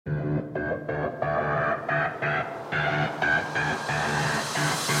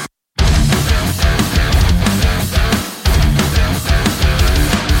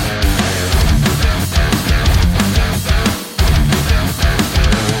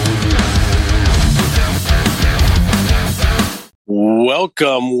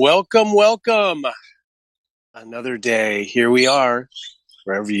Welcome, welcome, welcome. Another day. Here we are,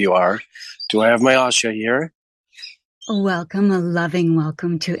 wherever you are. Do I have my Asha here? Welcome, a loving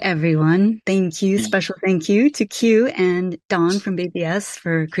welcome to everyone. Thank you. Special thank you to Q and Dawn from BBS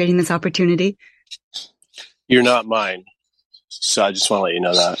for creating this opportunity. You're not mine. So I just want to let you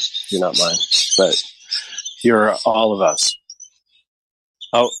know that. You're not mine. But you're all of us.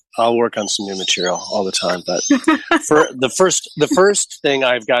 I'll work on some new material all the time. But for the first thing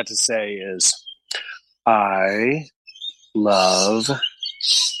I've got to say is I love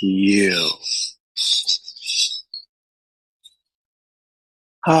you.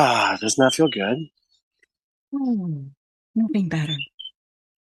 Doesn't that feel good? Nothing better.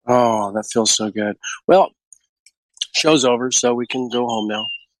 Oh, that feels so good. Well, show's over, so we can go home now.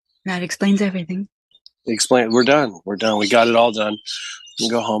 That explains everything. We're done. We got it all done. We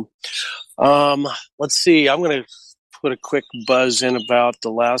can go home. Let's see. I'm going to put a quick buzz in about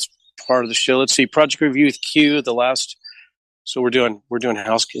the last part of the show. Let's see. Project Review with Q, the last. So we're doing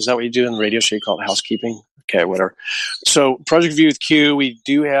house. Is that what you do in the radio show? You call it housekeeping? Okay, whatever. So Project Review with Q, we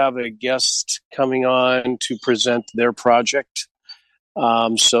do have a guest coming on to present their project.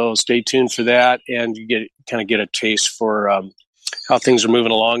 So stay tuned for that, and you get a taste for how things are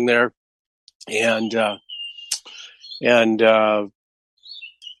moving along there. And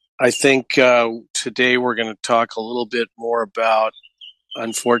I think today we're going to talk a little bit more about,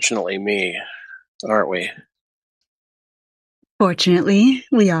 unfortunately, me, aren't we? Fortunately,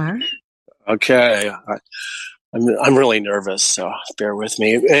 we are. Okay. I'm really nervous, so bear with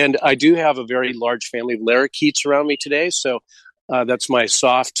me. And I do have a very large family of laricates around me today, so that's my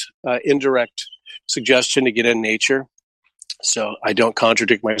soft, indirect suggestion to get in nature. So I don't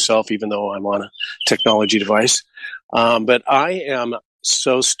contradict myself, even though I'm on a technology device. But I am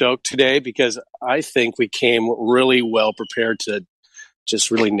so stoked today because I think we came really well prepared to just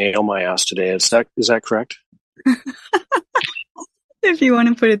really nail my ass today. Is that correct? If you want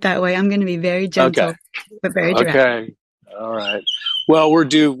to put it that way, I'm going to be very gentle, but very direct. Okay. All right. Well, we're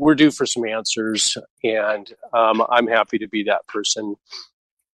due for some answers, and I'm happy to be that person.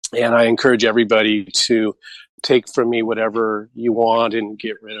 And I encourage everybody to take from me whatever you want and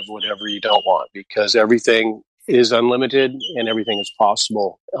get rid of whatever you don't want, because everything is unlimited and everything is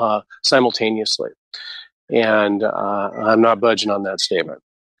possible simultaneously. And I'm not budging on that statement.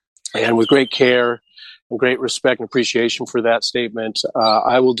 And with great care and great respect and appreciation for that statement,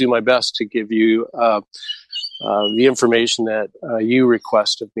 I will do my best to give you the information that you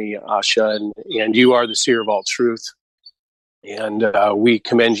request of me, Asha, and you are the seer of all truth. And we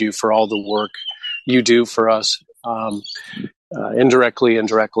commend you for all the work you do for us, indirectly, and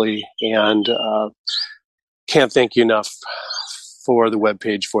can't thank you enough for the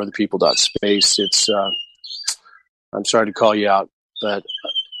webpage for the people.space. It's I'm sorry to call you out, but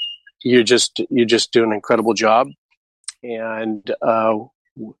you're just doing an incredible job, and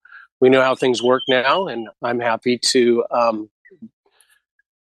we know how things work now, and I'm happy to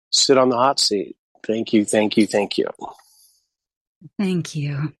sit on the hot seat. Thank you. Thank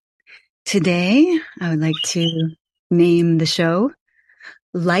you. Today, I would like to name the show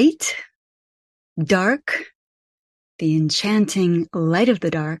Light, Dark, the enchanting light of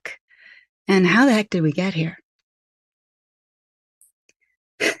the dark, and how the heck did we get here?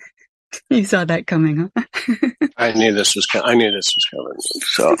 You saw that coming, huh? I knew this was coming.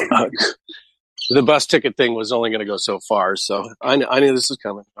 So the bus ticket thing was only going to go so far. So I knew this was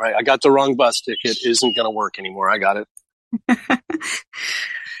coming. All right, I got the wrong bus ticket. Isn't going to work anymore. I got it.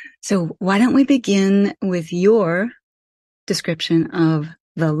 So why don't we begin with your description of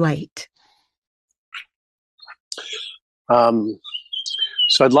the light? So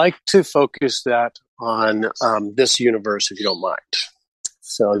I'd like to focus that on this universe, if you don't mind.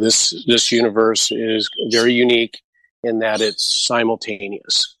 So this universe is very unique in that it's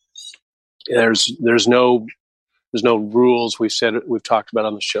simultaneous. There's no rules. We've talked about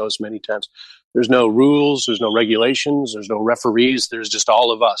on the shows many times. There's no rules. There's no regulations. There's no referees. There's just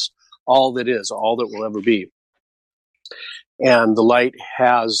all of us, all that is, all that will ever be. And the light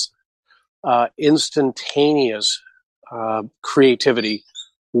has instantaneous creativity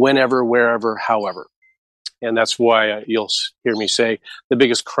whenever, wherever, however. And that's why you'll hear me say the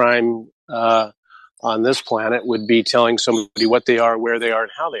biggest crime on this planet would be telling somebody what they are, where they are,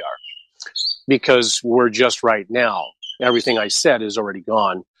 and how they are. Because we're just right now. Everything I said is already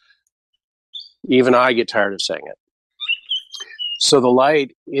gone. Even I get tired of saying it. So the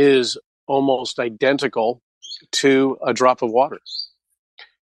light is almost identical to a drop of water.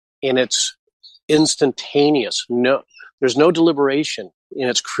 And it's instantaneous. No, There's no deliberation in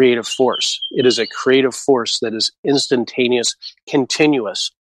its creative force. It is a creative force that is instantaneous,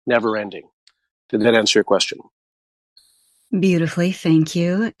 continuous, never ending. Did that answer your question? Beautifully, thank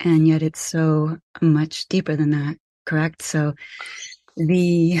you. And yet it's so much deeper than that, correct? So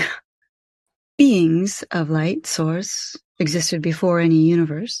the beings of light source existed before any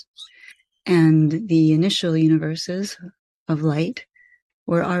universe, and the initial universes of light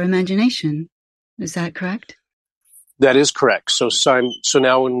were our imagination. Is that correct? That is correct. So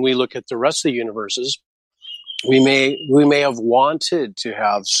now when we look at the rest of the universes, we may have wanted to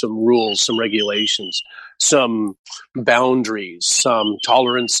have some rules, some regulations, some boundaries, some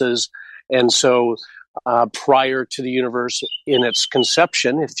tolerances. And so prior to the universe in its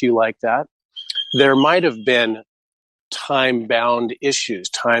conception, if you like that, there might have been time-bound issues,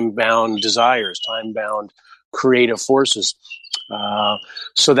 time-bound desires, time-bound creative forces.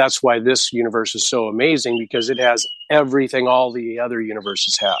 So that's why this universe is so amazing, because it has everything all the other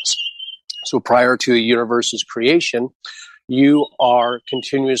universes has. So prior to a universe's creation, you are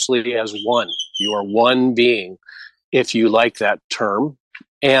continuously as one. You are one being, if you like that term.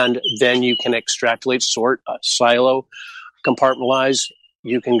 And then you can extrapolate, sort, silo, compartmentalize.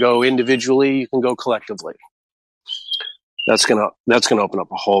 You can go individually, you can go collectively. That's gonna open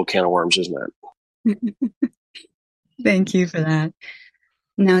up a whole can of worms, isn't it? Thank you for that.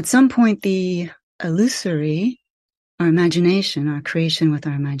 Now, at some point, the illusory, our imagination, our creation with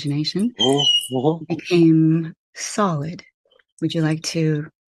our imagination, became solid. Would you like to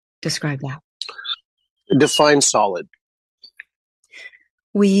describe that? Define solid.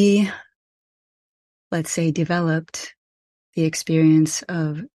 We, let's say, developed the experience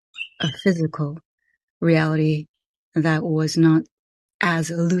of a physical reality that was not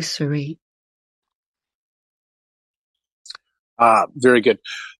as illusory. Very good.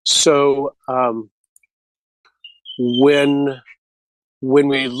 So when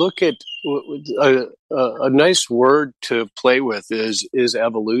we look at a nice word to play with is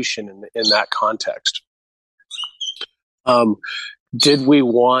evolution in that context. Did we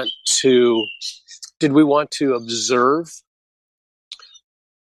want to observe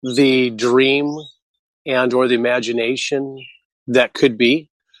the dream and or the imagination that could be,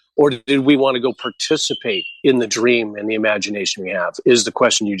 or did we want to go participate in the dream and the imagination we have? Is the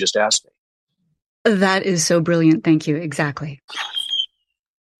question you just asked me. That is so brilliant. Thank you. Exactly.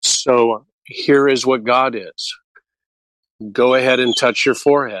 So here is what God is. Go ahead and touch your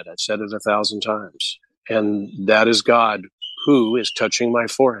forehead. I've said it 1,000 times. And that is God who is touching my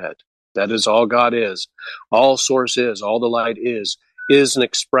forehead. That is all God is. All source is, all the light is an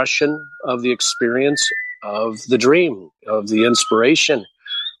expression of the experience of the dream, of the inspiration,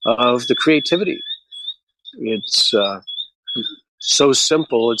 of the creativity. It's so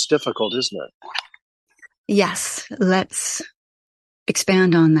simple, it's difficult, isn't it? Yes, let's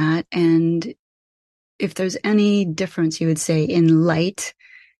expand on that. And if there's any difference, you would say, in light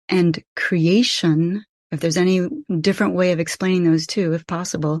and creation, if there's any different way of explaining those two, if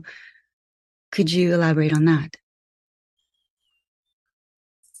possible, could you elaborate on that?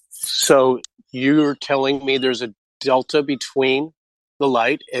 So you're telling me there's a delta between the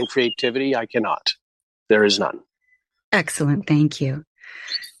light and creativity? I cannot. There is none. Excellent. Thank you.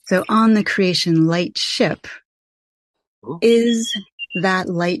 So on the creation light ship, is that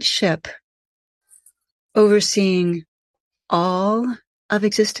light ship overseeing all of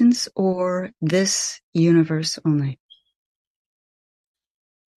existence or this universe only?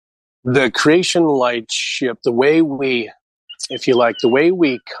 The creation light ship, the way we, if you like, the way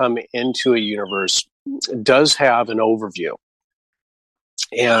we come into a universe does have an overview.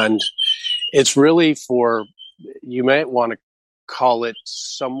 And it's really for, you might want to call it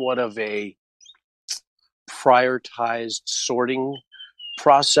somewhat of a prioritized sorting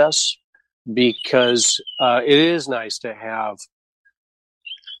process, because it is nice to have,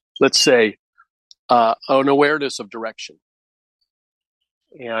 let's say, an awareness of direction.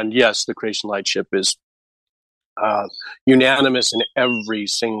 And yes, the creation light ship is unanimous in every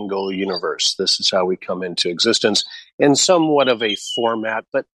single universe. This is how we come into existence in somewhat of a format,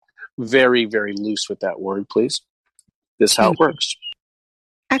 but very, very loose with that word, please. This is how it works.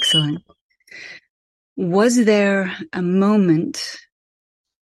 Excellent. Was there a moment,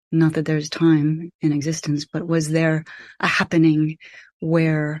 not that there's time in existence, but was there a happening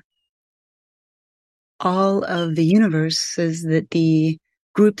where all of the universes that the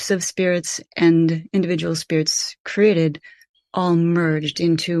groups of spirits and individual spirits created all merged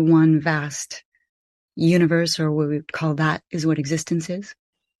into one vast universe, or what we would call that is what existence is?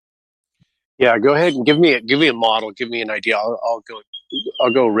 Yeah, go ahead and give me a model, give me an idea. I'll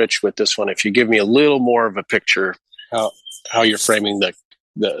go rich with this one if you give me a little more of a picture how you're framing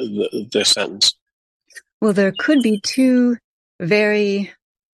the sentence. Well, there could be two very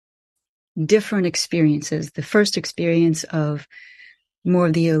different experiences. The first experience of more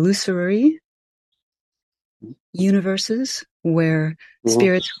of the illusory universes where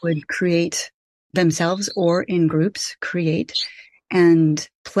spirits would create themselves or in groups create and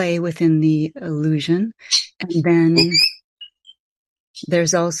play within the illusion. And then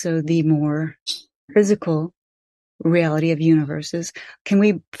there's also the more physical reality of universes. Can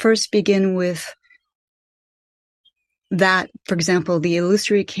we first begin with that? For example, the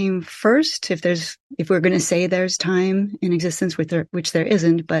illusory came first, if we're going to say there's time in existence, which there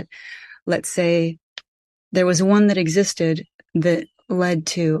isn't, but let's say there was one that existed that led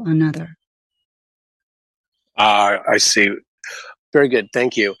to another. I see. Very good.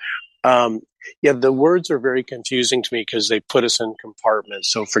 Thank you. Yeah, the words are very confusing to me because they put us in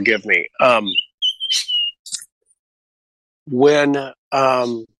compartments. So forgive me.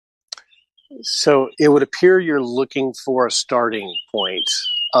 So it would appear you're looking for a starting point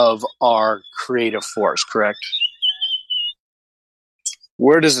of our creative force, correct?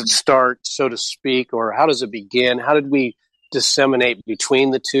 Where does it start, so to speak, or how does it begin? How did we disseminate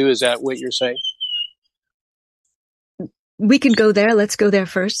between the two? Is that what you're saying? We could go there. Let's go there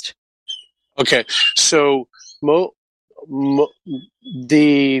first. Okay. So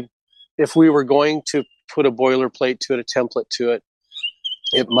if we were going to put a boilerplate to it, a template to it,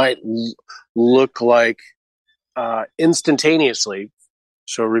 it might look like instantaneously.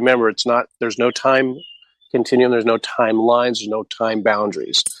 So remember, there's no time continuum, there's no timelines, there's no time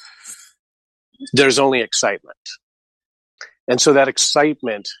boundaries. There's only excitement. And so that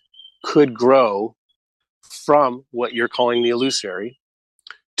excitement could grow from what you're calling the illusory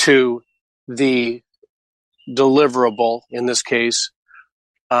to the deliverable. In this case,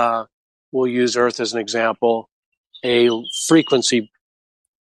 we'll use Earth as an example, a frequency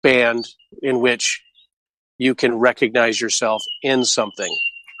band in which you can recognize yourself in something,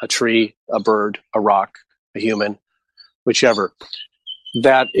 a tree, a bird, a rock, a human, whichever.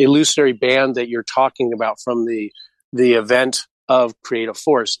 That illusory band that you're talking about from the event of creative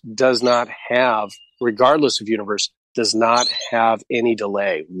force does not have, regardless of universe, does not have any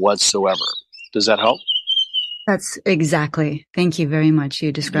delay whatsoever. Does that help? That's exactly. Thank you very much.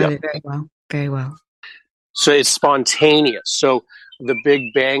 You described it very well. Very well. So it's spontaneous. So the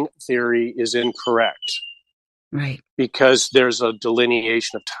Big Bang theory is incorrect. Right. Because there's a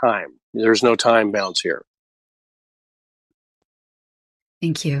delineation of time. There's no time bounds here.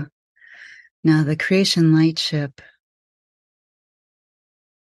 Thank you. Now, the Creation Lightship,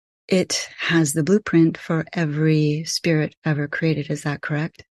 it has the blueprint for every spirit ever created. Is that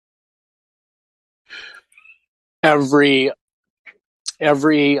correct? Every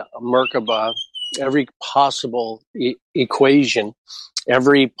Merkaba, every possible equation,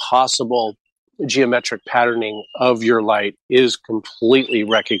 every possible geometric patterning of your light is completely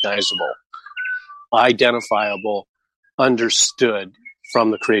recognizable, identifiable, understood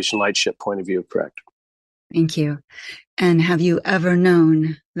from the Creation Lightship point of view, correct? Thank you. And have you ever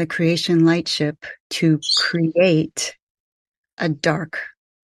known the Creation Lightship to create a dark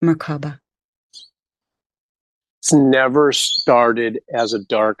Merkaba? It's never started as a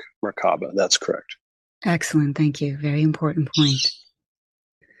dark Merkaba. That's correct. Excellent. Thank you. Very important point.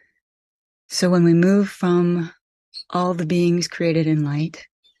 So when we move from all the beings created in light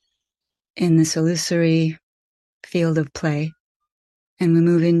in this illusory field of play, and we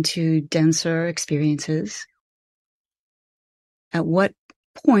move into denser experiences, at what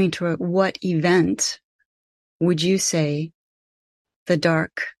point or at what event would you say the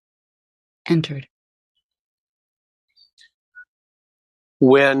dark entered?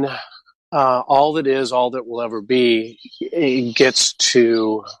 When all that is, all that will ever be, it gets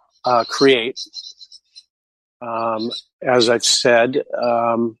to create. As I've said,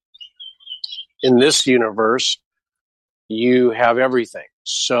 in this universe, you have everything.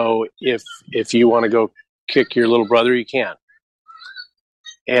 So if you want to go kick your little brother, you can.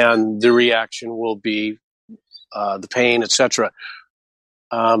 And the reaction will be the pain, etc.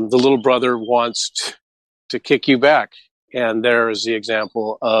 The little brother wants to kick you back. And there is the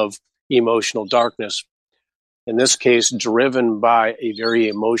example of emotional darkness. In this case, driven by a very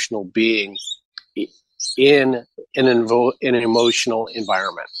emotional being in an emotional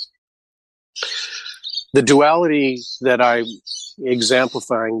environment. The duality that I'm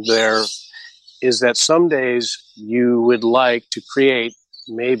exemplifying there is that some days you would like to create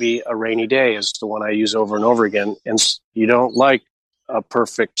maybe a rainy day, is the one I use over and over again, and you don't like a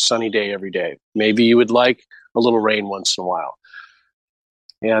perfect sunny day every day. Maybe you would like a little rain once in a while.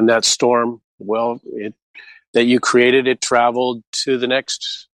 And that storm, well, that you created. It traveled to the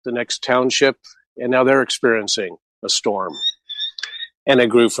next township, and now they're experiencing a storm, and it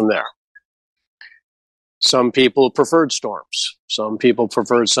grew from there. Some people preferred storms. Some people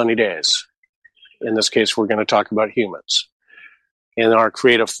preferred sunny days. In this case, we're going to talk about humans. In our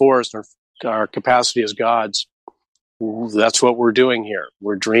creative force, our capacity as gods, that's what we're doing here.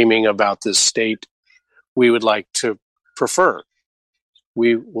 We're dreaming about this state we would like to prefer,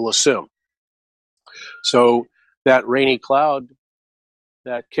 we will assume. So that rainy cloud,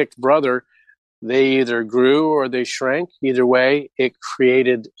 that kicked brother, they either grew or they shrank. Either way, it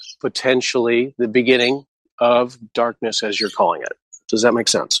created potentially the beginning of darkness, as you're calling it. Does that make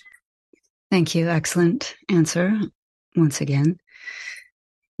sense? Thank you. Excellent answer once again.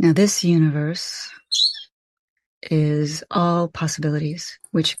 Now, this universe is all possibilities,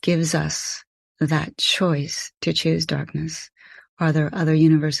 which gives us that choice to choose darkness. Are there other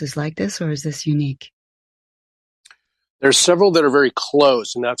universes like this, or is this unique? There's several that are very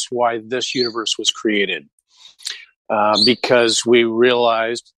close, and that's why this universe was created. Because we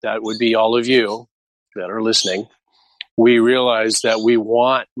realized that would be all of you that are listening. We realized that we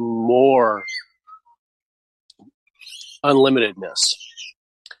want more unlimitedness.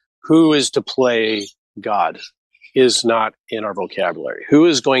 Who is to play God is not in our vocabulary. Who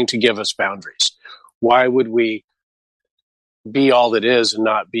is going to give us boundaries? Why would we be all that is and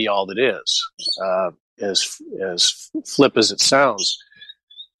not be all that is? As flip as it sounds,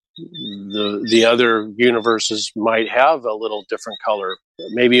 the other universes might have a little different color.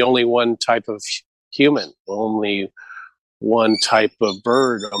 Maybe only one type of human, only one type of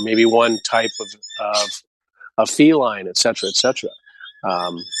bird, or maybe one type of a feline, etc., etc.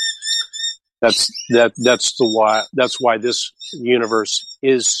 That's why this universe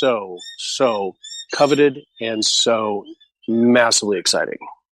is so coveted and so massively exciting.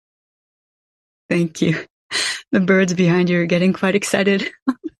 Thank you. The birds behind you are getting quite excited.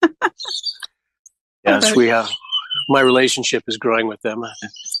 Yes, we have. My relationship is growing with them.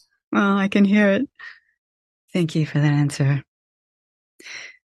 Oh, I can hear it. Thank you for that answer.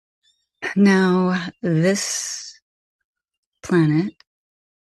 Now, this planet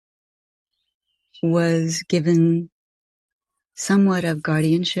was given somewhat of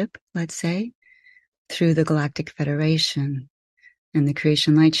guardianship, let's say, through the Galactic Federation. And the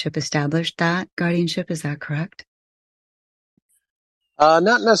Creation Lightship established that guardianship. Is that correct?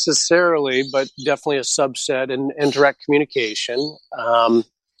 Not necessarily, but definitely a subset and direct communication.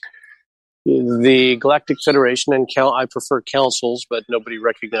 The Galactic Federation, and I prefer councils, but nobody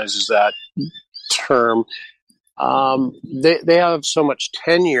recognizes that term. They have so much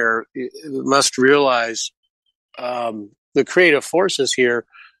tenure. You must realize the creative forces here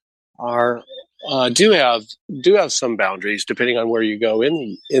do have some boundaries depending on where you go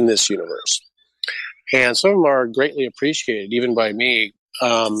in this universe, and some of them are greatly appreciated even by me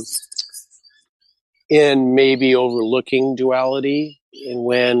in maybe overlooking duality and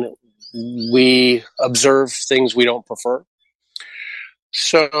when we observe things we don't prefer.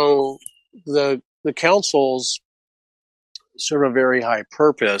 So the councils serve a very high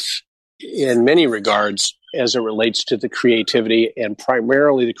purpose in many regards as it relates to the creativity and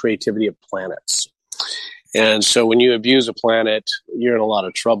primarily the creativity of planets. And so when you abuse a planet, you're in a lot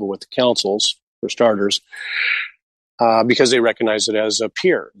of trouble with the councils, for starters, because they recognize it as a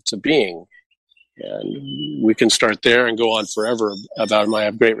peer. It's a being. And we can start there and go on forever about them. I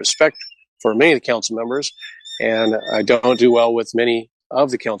have great respect for many of the council members, and I don't do well with many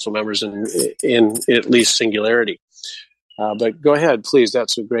of the council members in at least singularity. But go ahead, please.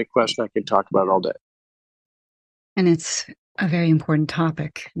 That's a great question. I could talk about it all day. And it's a very important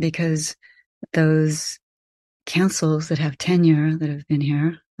topic because those councils that have tenure, that have been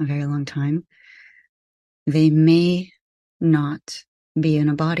here a very long time, they may not be in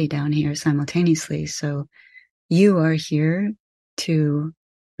a body down here simultaneously. So you are here to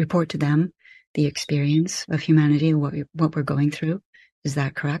report to them the experience of humanity, what we're going through. Is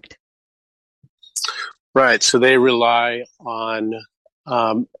that correct? Right. So they rely on,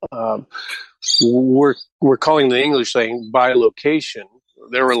 we're calling the English thing bilocation.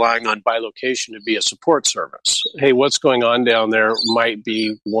 They're relying on bilocation to be a support service. Hey, what's going on down there might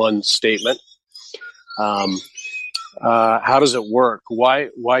be one statement. How does it work? Why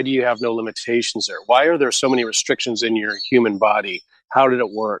do you have no limitations there? Why are there so many restrictions in your human body? How did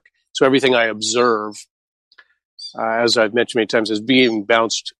it work? So everything I observe, as I've mentioned many times, is being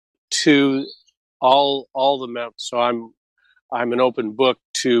bounced to all the members. So I'm an open book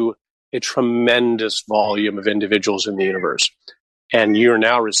to a tremendous volume of individuals in the universe, and you're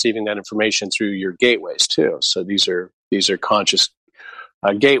now receiving that information through your gateways too. So these are conscious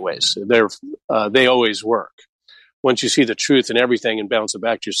gateways. They always work. Once you see the truth in everything and bounce it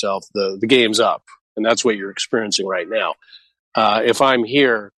back to yourself, the game's up, and that's what you're experiencing right now. If I'm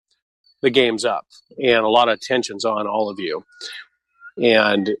here, the game's up, and a lot of attention's on all of you.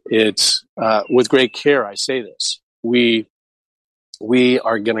 And it's with great care I say this. We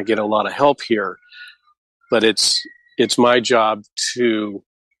are going to get a lot of help here, but it's my job to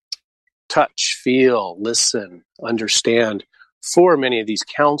touch, feel, listen, understand for many of these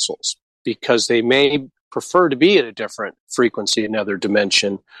councils, because they may prefer to be at a different frequency, another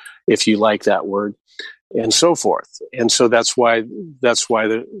dimension, if you like that word, and so forth. And so that's why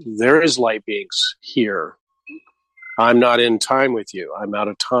there is light beings here. I'm not in time with you. I'm out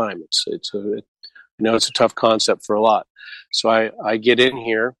of time. It's a tough concept for a lot. So I get in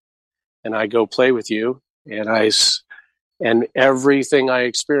here and I go play with you, and everything I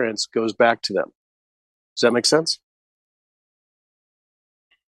experience goes back to them. Does that make sense?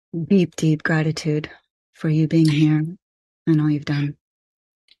 Deep, deep gratitude for you being here and all you've done.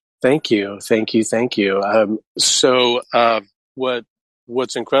 Thank you. So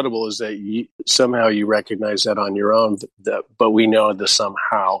what's incredible is that somehow you recognize that on your own, but we know the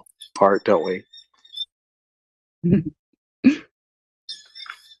somehow part, don't we?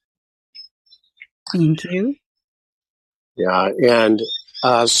 Thank you. Yeah, and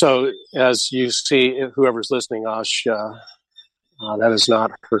so as you see, whoever's listening, Asha, that is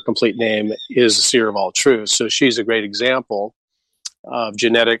not her complete name, is a seer of all truth. So she's a great example of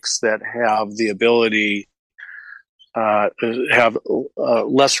genetics that have the ability, have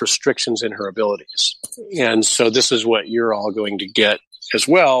less restrictions in her abilities. And so this is what you're all going to get as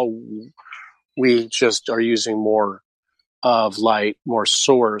well. We just are using more of light, more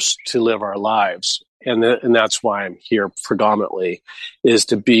source to live our lives. And that's why I'm here predominantly, is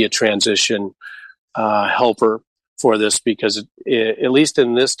to be a transition helper for this, because at least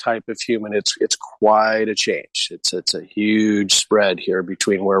in this type of human, it's quite a change. It's a huge spread here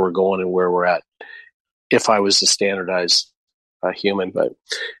between where we're going and where we're at. If I was to standardize a human, but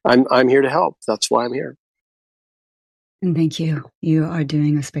I'm here to help. That's why I'm here. And thank you. You are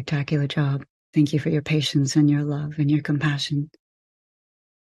doing a spectacular job. Thank you for your patience and your love and your compassion.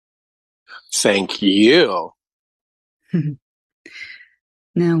 Thank you.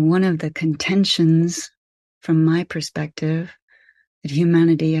 Now, one of the contentions from my perspective that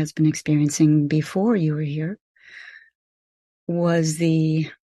humanity has been experiencing before you were here was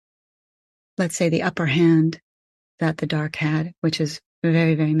let's say the upper hand that the dark had, which is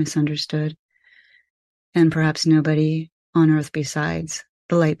very, very misunderstood. And perhaps nobody on earth besides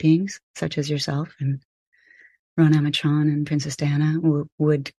the light beings, such as yourself and Ron Amatron and Princess Diana,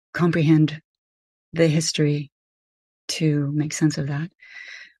 would comprehend the history to make sense of that.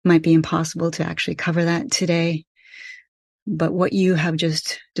 Might be impossible to actually cover that today, but what you have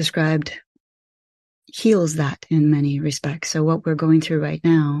just described heals that in many respects. So what we're going through right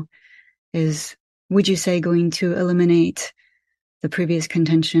now is, would you say, going to eliminate the previous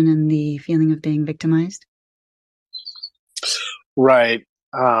contention and the feeling of being victimized? Right.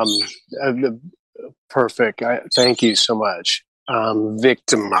 Perfect. Thank you so much.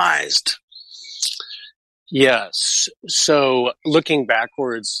 Victimized. Yes. So looking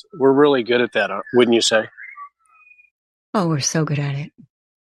backwards, we're really good at that, wouldn't you say? Oh, we're so good at it.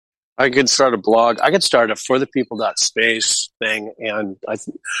 I could start a blog. I could start a For the People.space thing, and I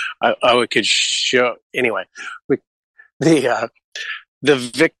could show. Anyway, the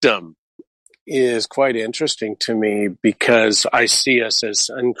victim is quite interesting to me, because I see us as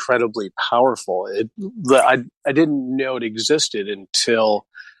incredibly powerful. I didn't know it existed until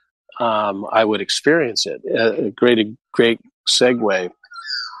I would experience it. A great segue.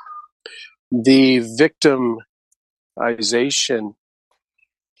 The victimization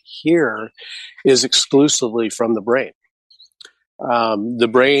here is exclusively from the brain. The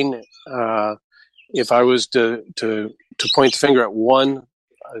brain, if I was to point the finger at one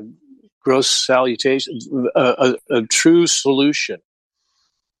gross salutation, a true solution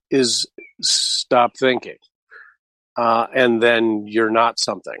is stop thinking. And then you're not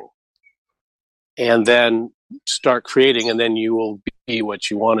something. And then start creating, and then you will be what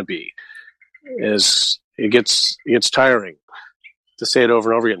you want to be. It gets tiring to say it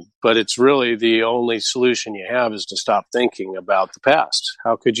over and over again, but it's really the only solution you have is to stop thinking about the past.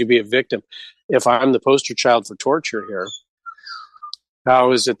 How could you be a victim? If I'm the poster child for torture here,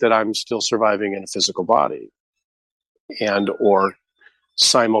 how is it that I'm still surviving in a physical body and or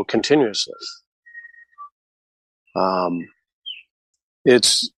simultaneously?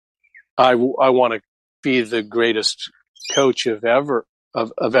 I want to be the greatest coach of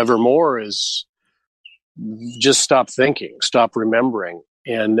evermore, is just stop thinking, stop remembering,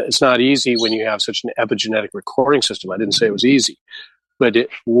 And it's not easy when you have such an epigenetic recording system. I didn't say it was easy, but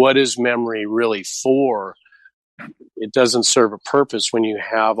what is memory really for? It doesn't serve a purpose when you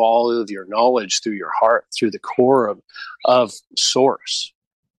have all of your knowledge through your heart, through the core of source.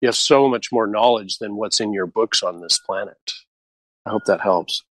 You have so much more knowledge than what's in your books on this planet. I hope that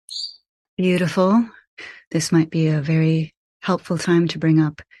helps. Beautiful. This might be a very helpful time to bring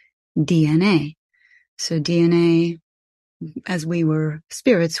up DNA. So DNA, as we were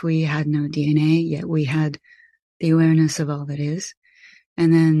spirits, we had no DNA, yet we had the awareness of all that is.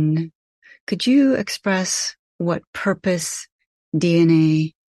 And then could you express what purpose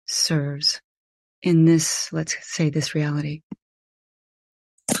DNA serves in this, let's say, this reality?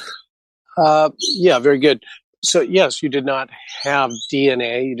 Yeah, very good. So yes, you did not have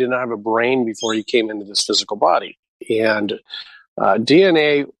DNA. You did not have a brain before you came into this physical body. And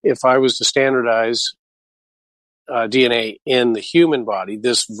DNA, if I was to standardize DNA in the human body,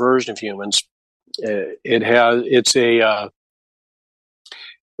 this version of humans,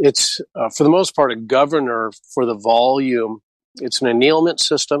 it's for the most part a governor for the volume. It's an annealment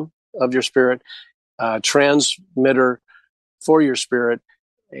system of your spirit, transmitter for your spirit,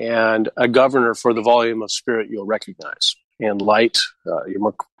 and a governor for the volume of spirit you'll recognize. And light,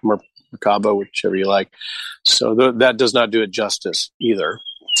 your Merkaba, whichever you like. So that does not do it justice either.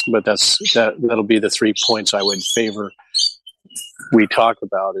 But that'll be the 3 points I would favor we talk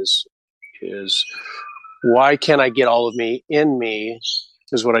about is why can't I get all of me in me,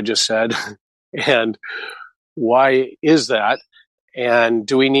 is what I just said. And why is that? And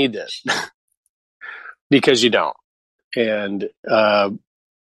do we need this? Because you don't. And the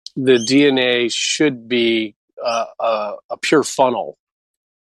DNA should be a pure funnel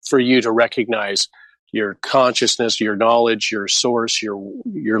for you to recognize your consciousness, your knowledge, your source,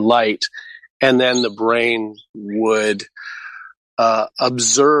 your light, and then the brain would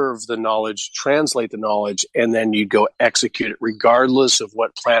observe the knowledge, translate the knowledge, and then you go execute it regardless of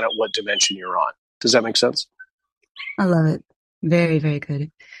what planet, what dimension you're on. Does that make sense? I love it. Very, very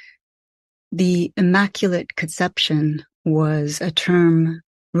good. The Immaculate Conception was a term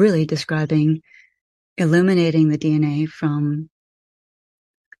really describing eliminating the DNA from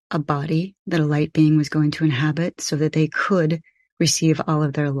a body that a light being was going to inhabit so that they could receive all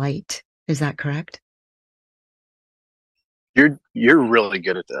of their light. Is that correct? You're really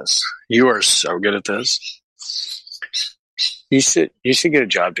good at this. You are so good at this. You should get a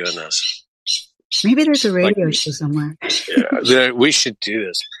job doing this. Maybe there's a radio show somewhere. Yeah, we should do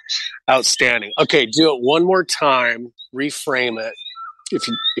this. Outstanding. Okay, do it one more time. Reframe it, if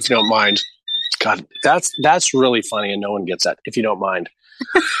you don't mind. God, that's really funny, and no one gets that. If you don't mind.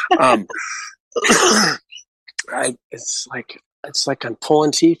 It's like I'm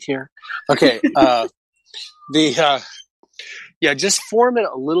pulling teeth here. Okay, just form it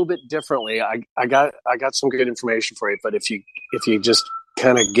a little bit differently. I got some good information for you, but if you just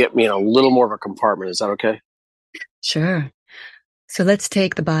kind of get me in a little more of a compartment, is that okay? Sure. So let's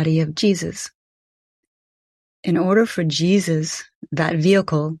take the body of Jesus. In order for Jesus, that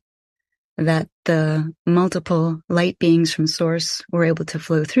vehicle that the multiple light beings from Source were able to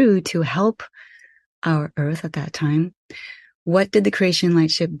flow through to help our Earth at that time, what did the Creation Light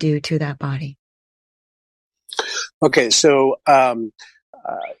Ship do to that body? Okay, so of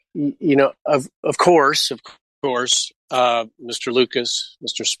course, Mr. Lucas,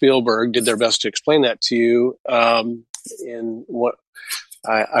 Mr. Spielberg did their best to explain that to you in what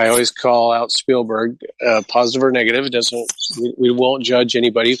I always call out Spielberg, positive or negative. It doesn't. We won't judge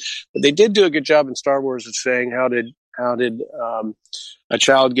anybody, but they did do a good job in Star Wars of saying how did a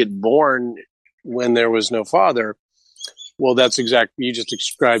child get born when there was no father? Well, that's exactly, you just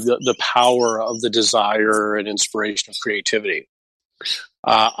described the power of the desire and inspiration of creativity.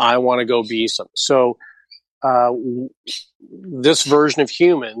 I want to go be something. So this version of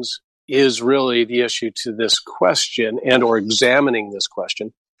humans is really the issue to this question and or examining this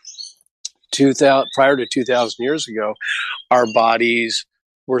question. Prior to 2,000 years ago, our bodies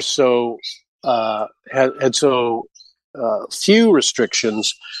were so had so few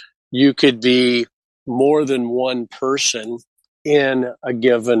restrictions. You could be more than one person in a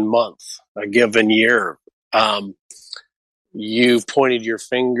given month, a given year. You pointed your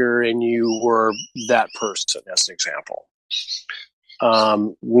finger and you were that person, as an example.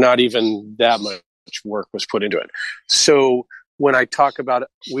 Not even that much work was put into it. So when I talk about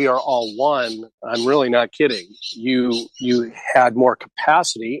we are all one, I'm really not kidding. You had more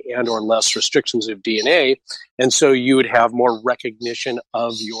capacity and or less restrictions of DNA, and so you would have more recognition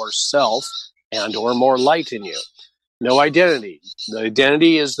of yourself and or more light in you. No identity. The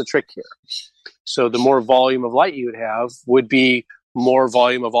identity is the trick here. So the more volume of light you would have would be more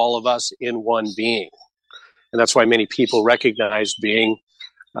volume of all of us in one being. And that's why many people recognized being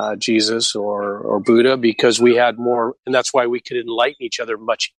Jesus or Buddha, because we had more, and that's why we could enlighten each other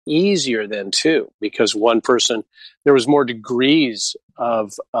much easier then too, because one person, there was more degrees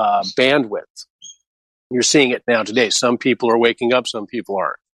of bandwidth. You're seeing it now today. Some people are waking up, some people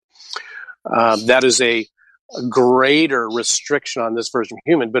aren't. That is a greater restriction on this version of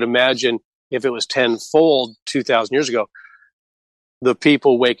human, but imagine if it was tenfold 2,000 years ago, the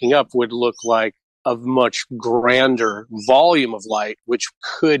people waking up would look like a much grander volume of light, which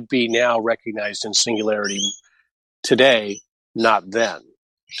could be now recognized in singularity today, not then.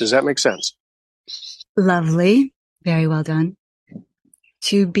 Does that make sense? Lovely. Very well done.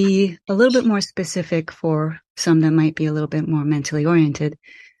 To be a little bit more specific for some that might be a little bit more mentally oriented,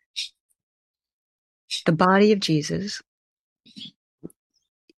 the body of Jesus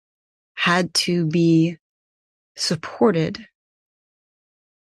had to be supported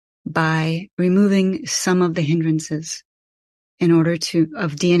by removing some of the hindrances of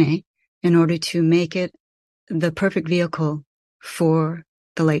DNA in order to make it the perfect vehicle for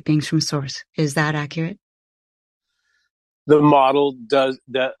the light beings from source. Is that accurate? The model does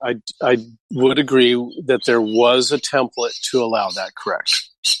that. I would agree that there was a template to allow that, correct?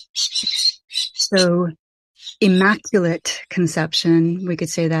 So immaculate conception, we could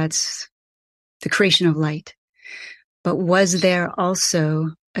say that's the creation of light. But was there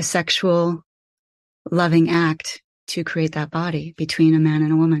also a sexual loving act to create that body between a man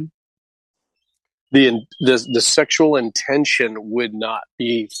and a woman? The sexual intention would not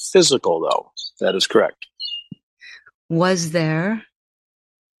be physical, though. That is correct. Was there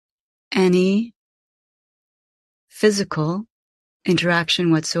any physical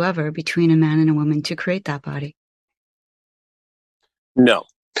interaction whatsoever between a man and a woman to create that body? No.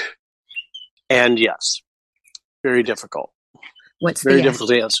 And yes. Very difficult. What's very the difficult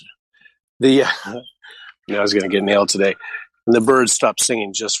to answer? I was going to get nailed today. And the birds stopped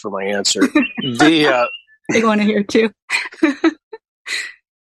singing just for my answer. They want to hear too.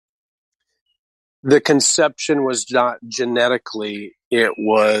 The conception was not genetically, it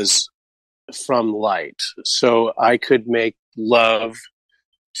was from light. So I could make love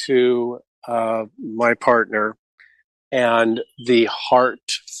to my partner, and the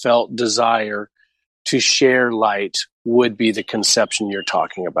heartfelt desire to share light would be the conception you're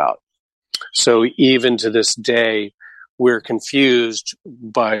talking about. So even to this day, we're confused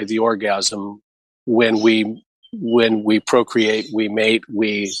by the orgasm when we procreate, we mate,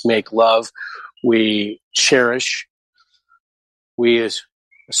 we make love, we cherish, we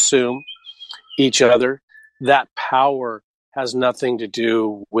assume each other. That power has nothing to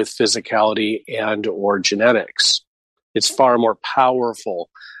do with physicality and or genetics. It's far more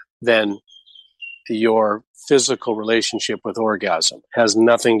powerful than your physical relationship with orgasm. It has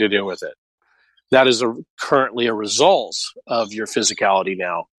nothing to do with it. That is currently a result of your physicality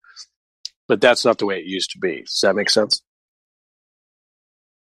now, but that's not the way it used to be. Does that make sense?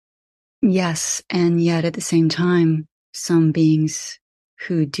 Yes, and yet at the same time, some beings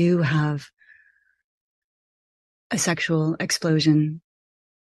who do have a sexual explosion,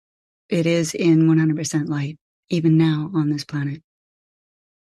 it is in 100% light, even now on this planet.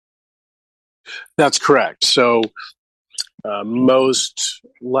 That's correct. So most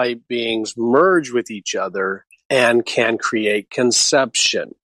light beings merge with each other and can create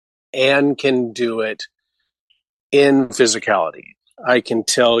conception and can do it in physicality. I can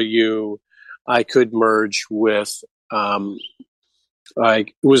tell you I could merge with,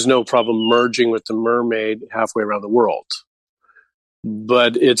 it was no problem merging with the mermaid halfway around the world.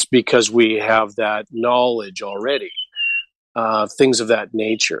 But it's because we have that knowledge already. Things of that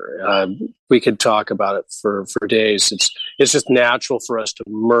nature. We could talk about it for days. It's just natural for us to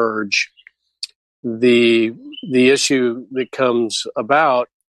merge. The issue that comes about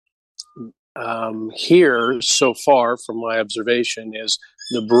here so far from my observation is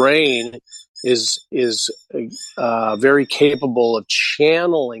the brain is very capable of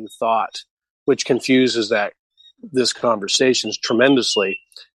channeling thought, which confuses this conversation tremendously,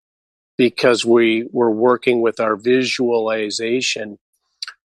 because we're working with our visualization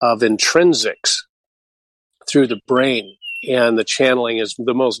of intrinsics through the brain, and the channeling is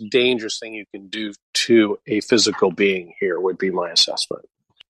the most dangerous thing you can do to a physical being here, would be my assessment.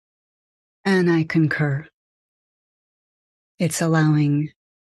 And I concur. It's allowing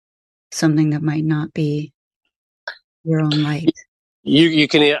something that might not be your own light. You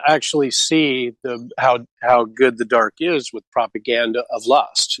can actually see how good the dark is with propaganda of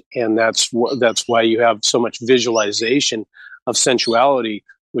lust, and that's why you have so much visualization of sensuality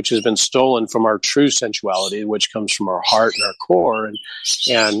which has been stolen from our true sensuality, which comes from our heart and our core.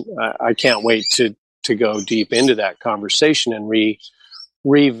 And I can't wait to go deep into that conversation and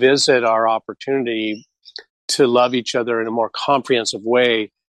revisit our opportunity to love each other in a more comprehensive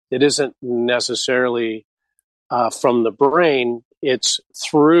way that isn't necessarily from the brain. It's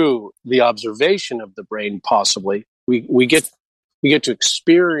through the observation of the brain. Possibly we get to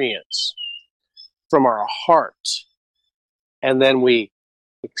experience from our heart, and then we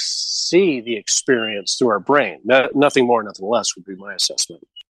see the experience through our brain. Nothing more, nothing less would be my assessment.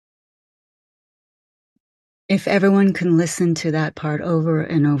 If everyone can listen to that part over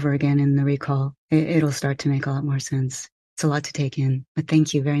and over again in the recall, it'll start to make a lot more sense. It's a lot to take in, but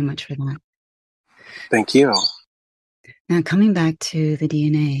thank you very much for that. Thank you. Now, coming back to the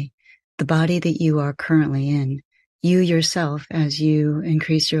DNA, the body that you are currently in, you yourself, as you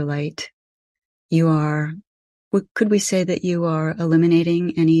increase your light, you are, could we say that you are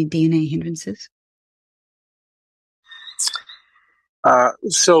eliminating any DNA hindrances?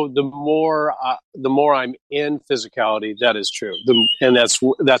 So the more I'm in physicality, that is true. And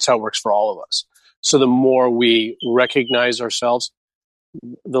that's how it works for all of us. So the more we recognize ourselves,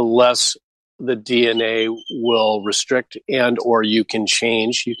 the less the DNA will restrict, and or you can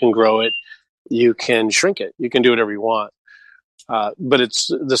change, you can grow it, you can shrink it, you can do whatever you want. But it's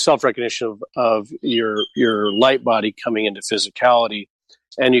the self-recognition of your light body coming into physicality,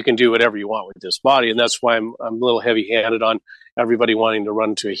 and you can do whatever you want with this body. And that's why I'm a little heavy-handed on everybody wanting to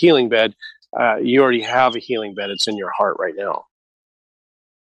run to a healing bed. You already have a healing bed. It's in your heart right now.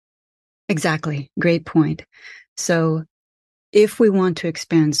 Exactly. Great point. So if we want to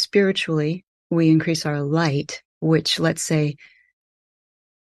expand spiritually, we increase our light, which, let's say,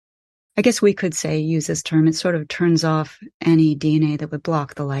 I guess we could say, use this term, it sort of turns off any DNA that would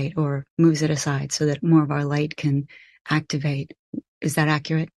block the light or moves it aside so that more of our light can activate. Is that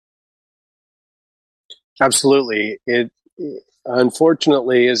accurate? Absolutely. It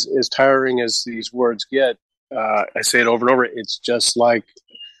unfortunately, as tiring as these words get, I say it over and over, it's just like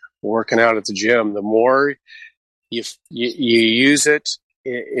working out at the gym. The more you use it,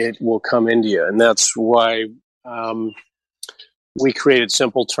 it will come into you. And that's why we created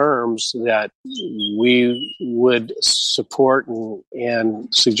simple terms that we would support and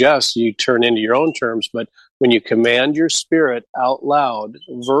suggest you turn into your own terms. But when you command your spirit out loud,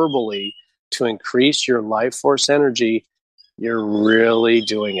 verbally, to increase your life force energy, you're really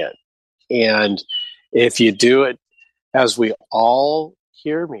doing it. And if you do it as we all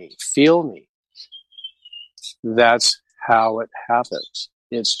hear me, feel me, that's how it happens.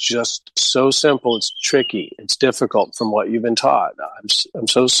 It's just so simple. It's tricky. It's difficult from what you've been taught. I'm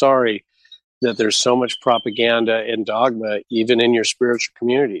so sorry that there's so much propaganda and dogma, even in your spiritual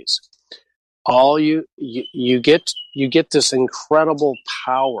communities. All you get this incredible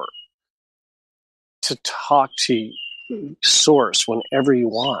power to talk to Source whenever you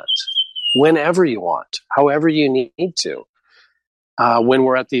want, however you need to. When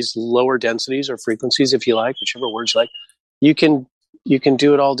we're at these lower densities or frequencies, if you like, whichever words you like, you can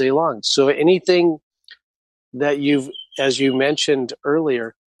do it all day long. So anything that as you mentioned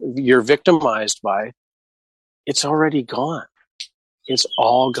earlier, you're victimized by, it's already gone. It's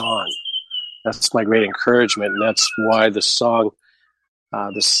all gone. That's my great encouragement, and that's why the song,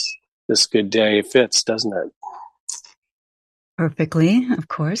 this good day fits, doesn't it? Perfectly, of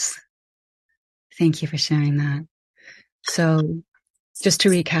course. Thank you for sharing that. So just to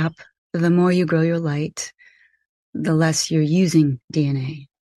recap, the more you grow your light, the less you're using DNA.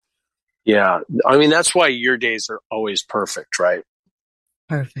 Yeah. I mean, that's why your days are always perfect, right?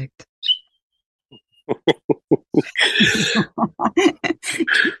 Perfect.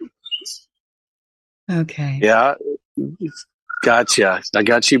 Okay. Yeah. Gotcha. I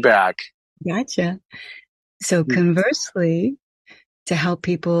got you back. Gotcha. So conversely, to help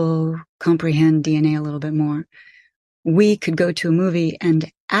people comprehend DNA a little bit more, we could go to a movie and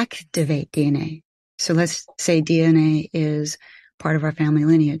activate DNA. So let's say DNA is part of our family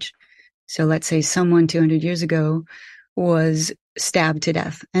lineage. So let's say someone 200 years ago was stabbed to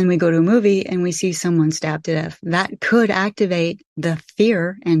death, and we go to a movie and we see someone stabbed to death. That could activate the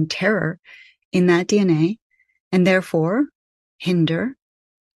fear and terror in that DNA and therefore hinder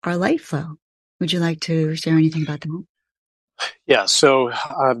our light flow. Would you like to share anything about that? Yeah, so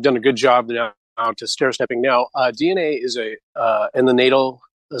I've done a good job now to stair-stepping now. DNA is in the natal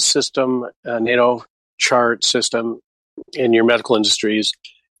system, natal chart system in your medical industries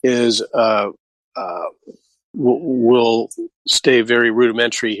is will stay very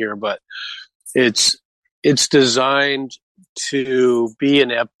rudimentary here, but it's designed to be an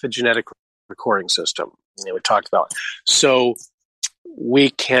epigenetic recording system. We talked about. So we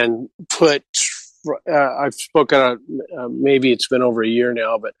can put. I've spoken. Maybe it's been over a year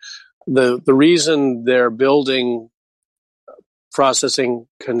now, but the reason they're building, processing,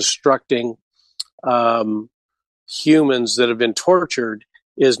 constructing humans that have been tortured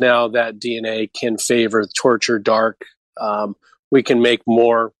is now that DNA can favor torture, dark. We can make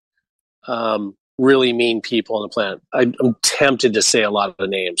more really mean people on the planet. I'm tempted to say a lot of the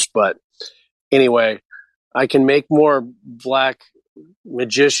names, but anyway, I can make more black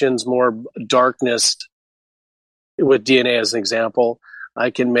magicians, more darkness with DNA as an example. I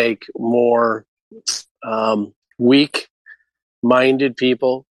can make more weak-minded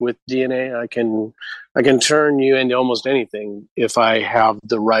people with DNA. I can turn you into almost anything if I have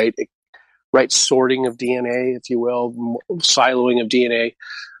the right sorting of DNA, if you will, siloing of DNA.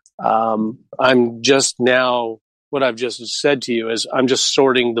 I'm just now, what I've just said to you is I'm just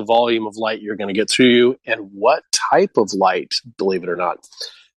sorting the volume of light you're going to get through you and what type of light, believe it or not.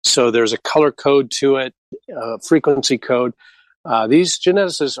 So there's a color code to it, frequency code. These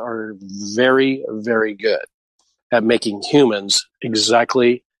geneticists are very, very good at making humans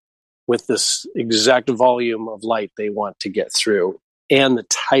exactly with this exact volume of light they want to get through and the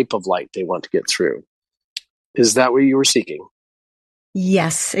type of light they want to get through. Is that what you were seeking?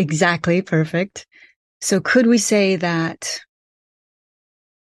 Yes, exactly. Perfect. So could we say that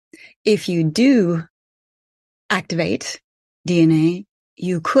if you do activate DNA,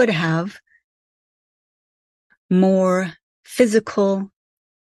 you could have more physical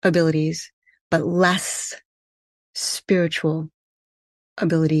abilities, but less spiritual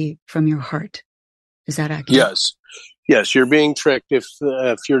ability from your heart? Is that accurate? Yes, you're being tricked if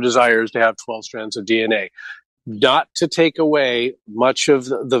your desire is to have 12 strands of DNA. Not to take away much of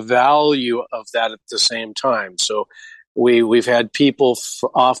the value of that at the same time. So we've had people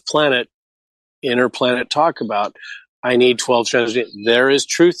off planet, interplanet talk about, I need 12 strands. There is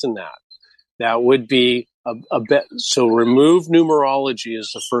truth in that. That would be a bit. So remove numerology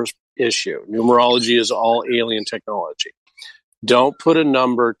is the first issue. Numerology is all alien technology. Don't put a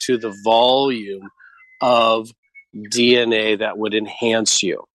number to the volume of DNA that would enhance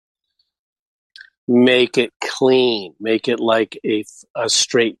you. Make it clean. Make it like a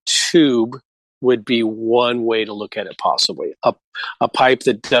straight tube would be one way to look at it, possibly. A pipe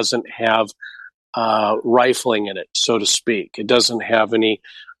that doesn't have rifling in it, so to speak. It doesn't have any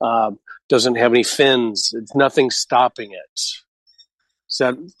fins. It's nothing stopping it.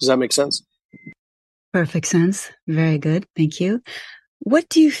 Does that make sense? Perfect sense. Very good. Thank you. What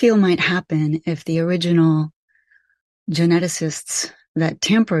do you feel might happen if the original geneticists that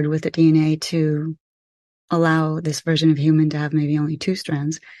tampered with the DNA to allow this version of human to have maybe only 2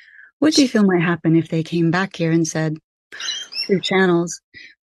 strands, what do you feel might happen if they came back here and said, through channels,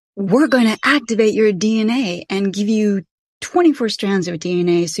 we're going to activate your DNA and give you 24 strands of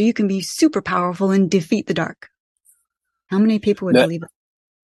DNA so you can be super powerful and defeat the dark? How many people would believe it?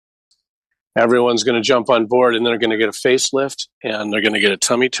 Everyone's going to jump on board, and they're going to get a facelift, and they're going to get a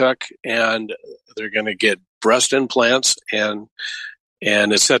tummy tuck, and they're going to get breast implants, and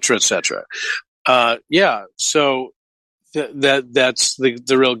et cetera, et cetera. So that's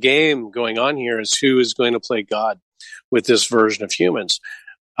the real game going on here is who is going to play God with this version of humans.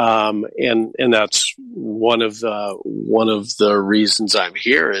 And that's one of the reasons I'm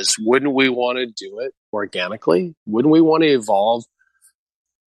here is wouldn't we want to do it organically? Wouldn't we want to evolve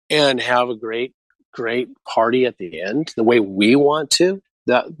and have a great party at the end the way we want to?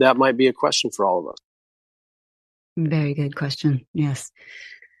 That might be a question for all of us. Very good question. Yes.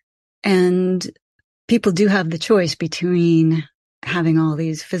 And people do have the choice between having all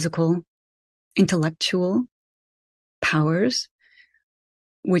these physical, intellectual powers,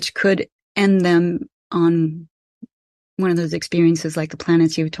 which could end them on one of those experiences like the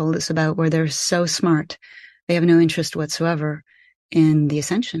planets you've told us about, where they're so smart, they have no interest whatsoever in the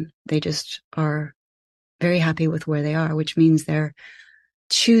ascension. They just are very happy with where they are, which means they're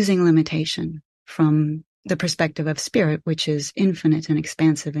choosing limitation from the perspective of spirit, which is infinite and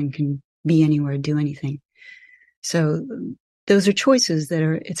expansive and can be anywhere, do anything. So those are choices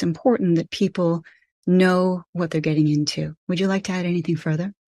it's important that people know what they're getting into. Would you like to add anything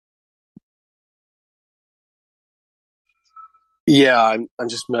further? Yeah, I'm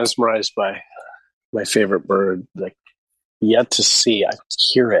just mesmerized by my favorite bird, like yet to see. I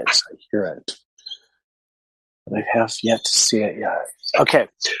hear it. I have yet to see it. Yeah. Okay.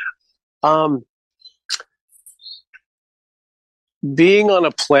 Being on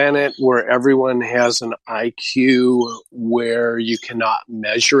a planet where everyone has an IQ where you cannot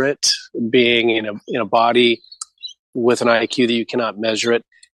measure it, being in a body with an IQ that you cannot measure it,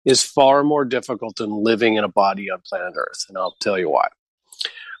 is far more difficult than living in a body on planet Earth. And I'll tell you why.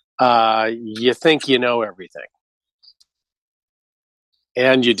 you think you know everything.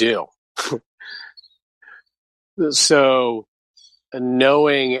 And you do. So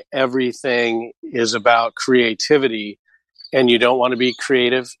knowing everything is about creativity, and you don't want to be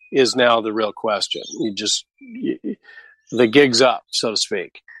creative is now the real question. The gig's up, so to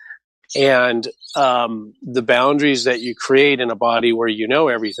speak. And the boundaries that you create in a body where you know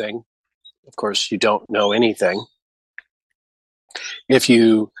everything, of course, you don't know anything if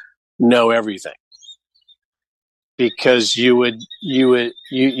you know everything, because you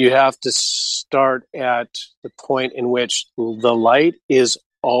have to start at the point in which the light is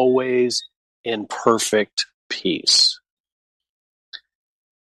always in perfect peace.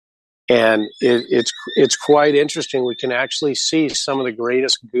 And it's quite interesting. We can actually see some of the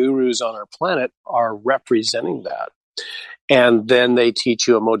greatest gurus on our planet are representing that. And then they teach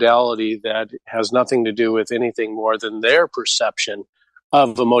you a modality that has nothing to do with anything more than their perception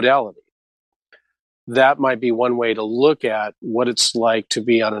of a modality. That might be one way to look at what it's like to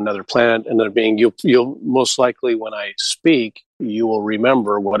be on another planet, another being. You'll most likely, when I speak, you will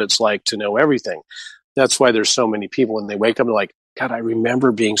remember what it's like to know everything. That's why there's so many people when they wake up, they're like, God, I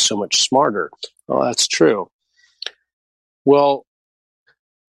remember being so much smarter. Well, that's true. Well,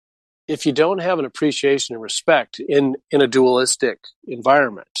 if you don't have an appreciation and respect in a dualistic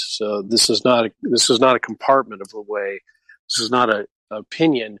environment, so this is not a compartment of the way, this is not an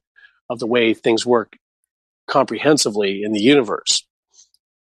opinion of the way things work comprehensively in the universe.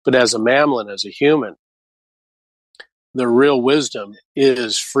 But as a mammal, as a human, the real wisdom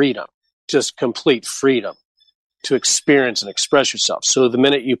is freedom, just complete freedom to experience and express yourself. So the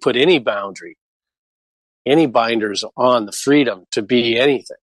minute you put any boundary, any binders on the freedom to be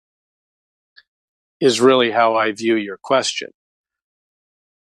anything, is really how I view your question.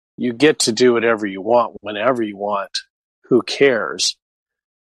 You get to do whatever you want, whenever you want. Who cares?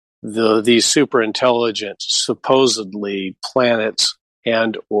 These super intelligent, supposedly planets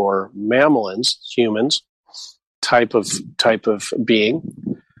and or mammalians, humans, type of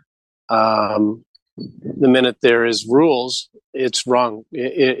being. The minute there is rules, it's wrong.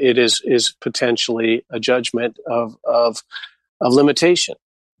 It is potentially a judgment of limitation.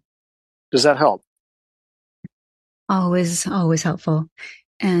 Does that help? Always helpful.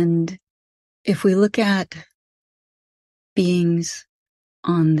 And if we look at beings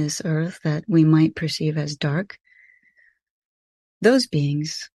on this earth that we might perceive as dark, those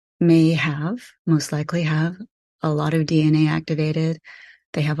beings most likely have a lot of DNA activated.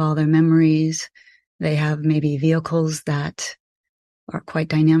 They have all their memories. They have maybe vehicles that are quite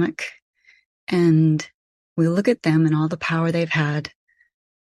dynamic. And we look at them and all the power they've had,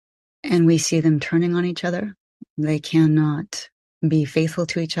 and we see them turning on each other. They cannot be faithful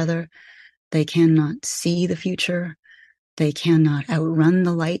to each other. They cannot see the future. They cannot outrun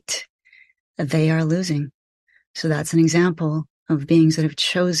the light. They are losing. So that's an example of beings that have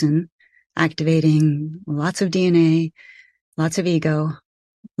chosen activating lots of DNA, lots of ego,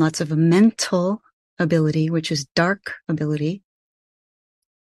 lots of mental ability, which is dark ability.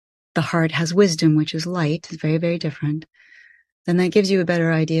 The heart has wisdom, which is light. It's very, very different. Then that gives you a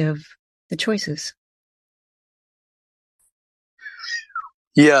better idea of the choices.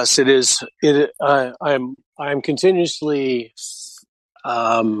 Yes, it is. I'm continuously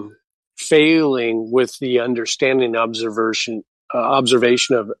failing with the understanding observation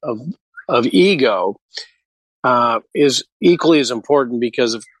of ego is equally as important,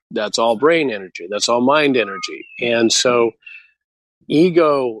 because that's all brain energy, that's all mind energy, and so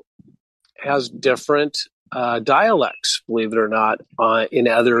ego has different dialects, believe it or not, in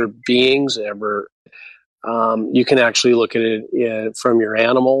other beings. You can actually look at it from your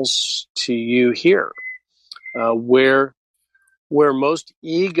animals to you here, where most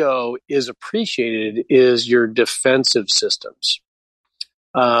ego is appreciated is your defensive systems.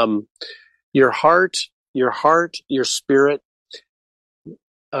 Your heart, your spirit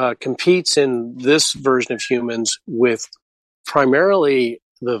competes in this version of humans with primarily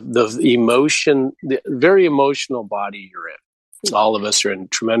the emotion, the very emotional body you're in. All of us are in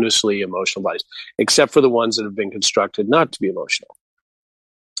tremendously emotional bodies, except for the ones that have been constructed not to be emotional.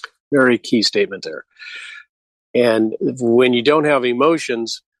 Very key statement there. And when you don't have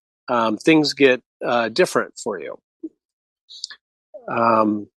emotions, things get different for you.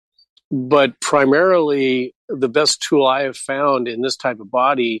 But primarily, the best tool I have found in this type of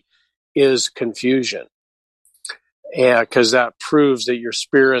body is confusion. And because that proves that your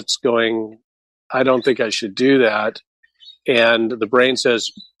spirit's going, I don't think I should do that. And the brain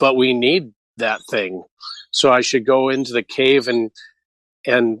says, but we need that thing. So I should go into the cave and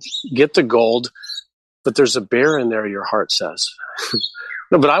get the gold. But there's a bear in there, your heart says.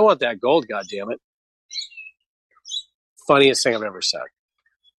 No, but I want that gold, goddammit. Funniest thing I've ever said.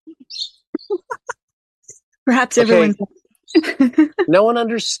 Perhaps everyone. No one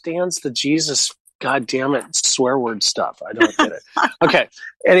understands the Jesus, goddammit, swear word stuff. I don't get it. Okay.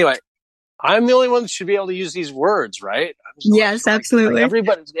 Anyway, I'm the only one that should be able to use these words, right? Yes, absolutely.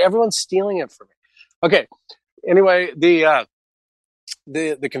 Everyone's stealing it from me. Okay. Anyway, the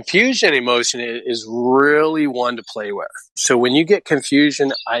confusion emotion is really one to play with. So when you get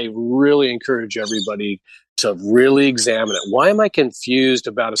confusion, I really encourage everybody to really examine it. Why am I confused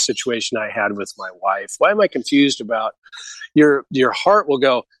about a situation I had with my wife? Why am I confused about your heart will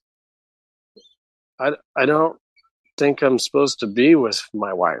go, I don't think I'm supposed to be with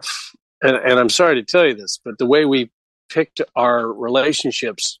my wife. And I'm sorry to tell you this, but the way we picked our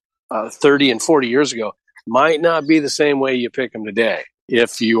relationships 30 and 40 years ago might not be the same way you pick them today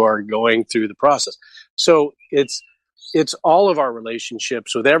if you are going through the process. So it's all of our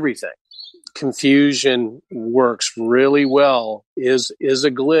relationships with everything. Confusion works really well, is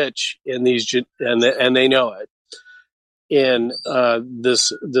a glitch in these, and they know it, in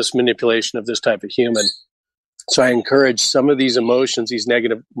this manipulation of this type of human. So I encourage some of these emotions, these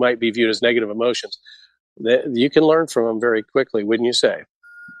negative, might be viewed as negative emotions, that you can learn from them very quickly, wouldn't you say?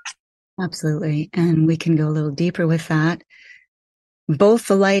 Absolutely. And we can go a little deeper with that. Both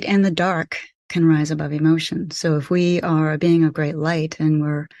the light and the dark can rise above emotion. So if we are being a great light and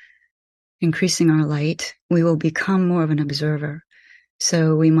we're increasing our light, we will become more of an observer.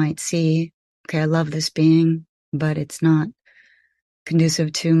 So we might see, okay, I love this being, but it's not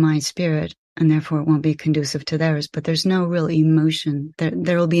conducive to my spirit, and therefore it won't be conducive to theirs. But there's no real emotion.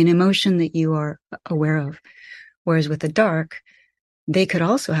 There will be an emotion that you are aware of. Whereas with the dark, they could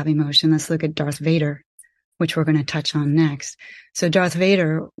also have emotion. Let's look at Darth Vader, which we're going to touch on next. So Darth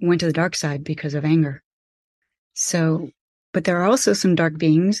Vader went to the dark side because of anger. So, but there are also some dark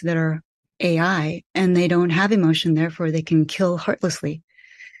beings that are AI, and they don't have emotion, therefore they can kill heartlessly.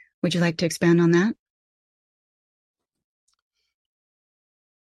 Would you like to expand on that?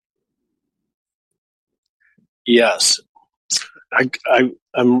 Yes.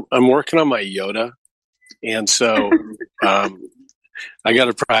 I'm working on my Yoda, and so I got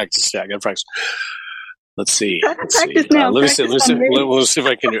to practice. Yeah, I got to practice. Let's see. Let me see if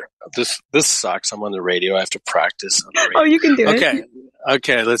I can do it. This sucks. I'm on the radio. I have to practice on the radio. Oh, you can do it.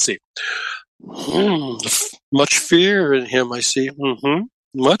 Okay. Let's see. Much fear in him, I see.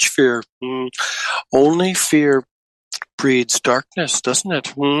 Much fear. Only fear breeds darkness, doesn't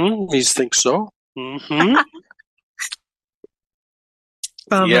it? He thinks so.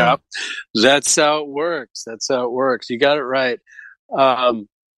 Yeah, that's how it works. You got it right.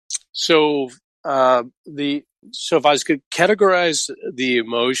 So if I was to categorize the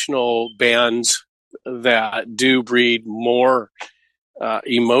emotional bands that do breed more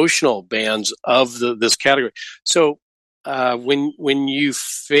emotional bands of this category. So when you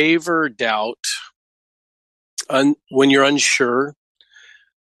favor doubt, when you're unsure,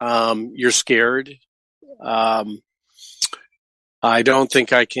 you're scared. I don't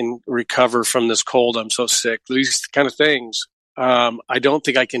think I can recover from this cold. I'm so sick. These kind of things. I don't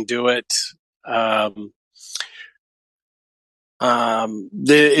think I can do it.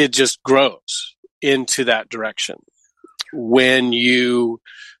 It just grows into that direction. When you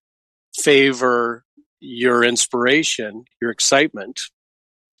favor your inspiration, your excitement,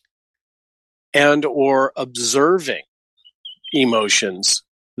 and or observing emotions,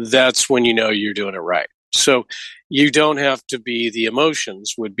 that's when you know you're doing it right. So you don't have to be the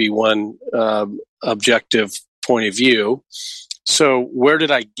emotions, would be one objective point of view. So where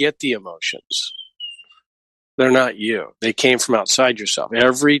did I get the emotions? They're not you. They came from outside yourself.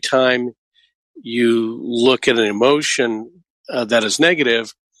 Every time you look at an emotion that is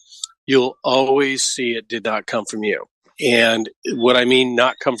negative, you'll always see it did not come from you. And what I mean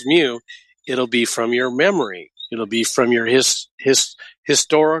not come from you, it'll be from your memory. It'll be from your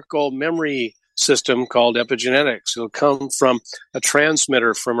historical memory system called epigenetics. It'll come from a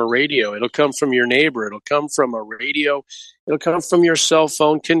transmitter from a radio. It'll come from your neighbor. It'll come from a radio. It'll come from your cell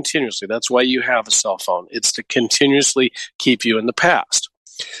phone continuously. That's why you have a cell phone. It's to continuously keep you in the past.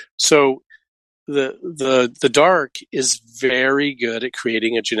 So the dark is very good at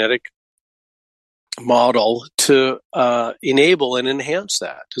creating a genetic model to enable and enhance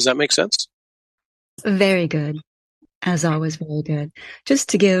that. Does that make sense? Very good. As always, very good. Just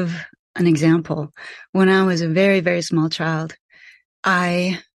to give an example, when I was a very, very small child,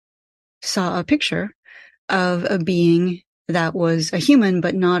 I saw a picture of a being that was a human,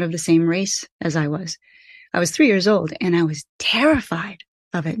 but not of the same race as I was. I was 3 years old, and I was terrified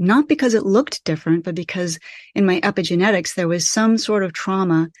of it, not because it looked different, but because in my epigenetics, there was some sort of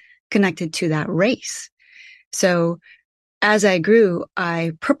trauma connected to that race. So as I grew,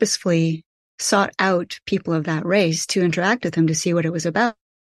 I purposefully sought out people of that race to interact with them to see what it was about.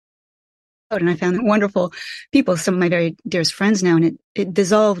 And I found them wonderful people, some of my very dearest friends now, and it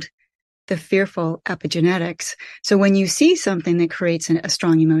dissolved the fearful epigenetics. So when you see something that creates a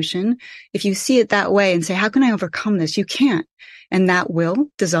strong emotion, if you see it that way and say, how can I overcome this? You can't. And that will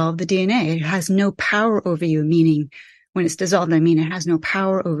dissolve the DNA. It has no power over you, meaning when it's dissolved, I mean it has no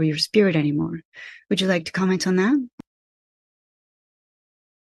power over your spirit anymore. Would you like to comment on that?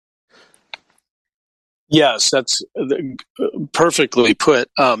 Yes, that's perfectly put.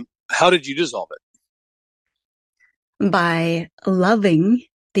 How did you dissolve it? By loving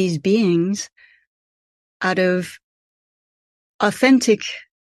these beings out of authentic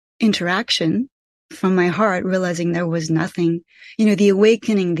interaction from my heart, realizing there was nothing, the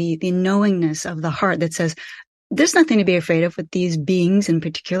awakening, the knowingness of the heart that says, there's nothing to be afraid of with these beings in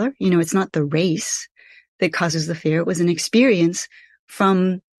particular. It's not the race that causes the fear. It was an experience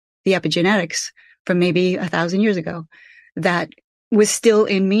from the epigenetics from maybe 1,000 years ago that was still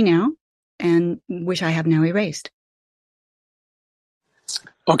in me now and which I have now erased.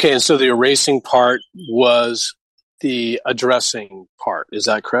 Okay, and so the erasing part was the addressing part. Is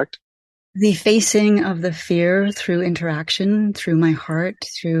that correct? The facing of the fear through interaction, through my heart,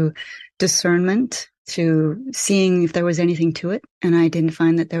 through discernment, through seeing if there was anything to it. And I didn't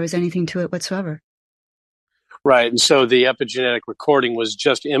find that there was anything to it whatsoever. Right. And so the epigenetic recording was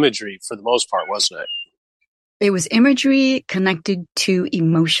just imagery for the most part, wasn't it? It was imagery connected to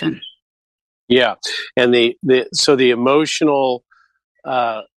emotion. Yeah. And so the emotional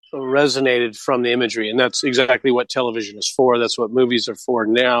resonated from the imagery. And that's exactly what television is for. That's what movies are for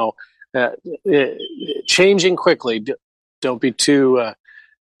now. Changing quickly. Don't be too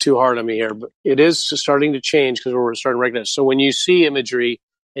hard on me here, but it is starting to change because we're starting to recognize. So when you see imagery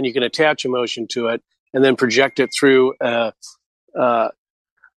and you can attach emotion to it and then project it through a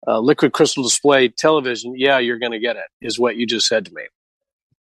liquid crystal display television, yeah, you're going to get it, is what you just said to me.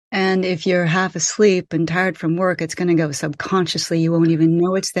 And if you're half asleep and tired from work, it's going to go subconsciously. You won't even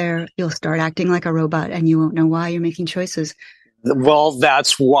know it's there. You'll start acting like a robot and you won't know why you're making choices. Well,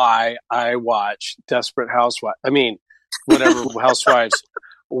 that's why I watch Desperate Housewives. I mean, whatever Housewives.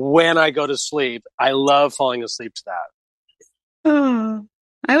 When I go to sleep, I love falling asleep to that. Oh,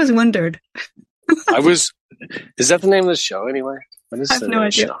 I always wondered. Is that the name of the show anyway? I have no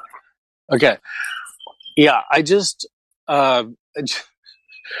idea. Show? Okay. Yeah, I just, I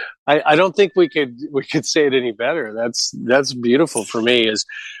don't think we could say it any better. That's beautiful for me. Is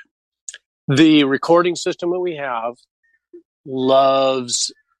the recording system that we have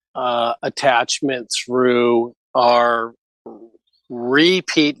loves attachment through our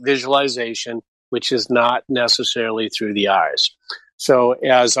repeat visualization, which is not necessarily through the eyes. So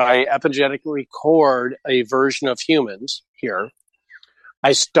as I epigenetically record a version of humans here,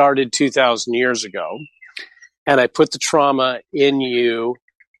 I started 2,000 years ago, and I put the trauma in you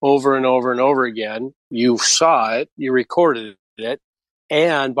over and over and over again. You saw it, you recorded it,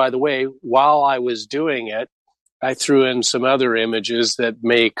 and by the way, while I was doing it, I threw in some other images that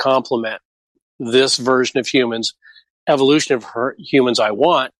may complement this version of humans, evolution of humans I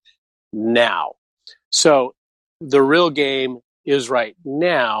want now. So the real game is right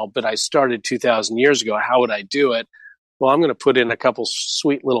now, but I started 2,000 years ago. How would I do it? Well, I'm going to put in a couple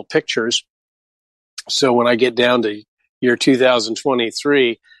sweet little pictures. So when I get down to year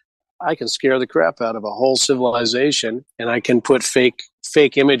 2023, I can scare the crap out of a whole civilization, and I can put fake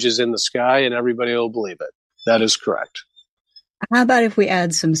images in the sky, and everybody will believe it. That is correct. How about if we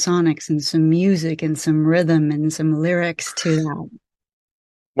add some sonics and some music and some rhythm and some lyrics to that?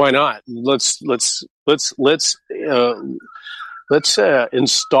 Why not? Let's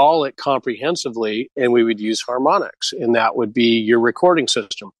install it comprehensively, and we would use harmonics, and that would be your recording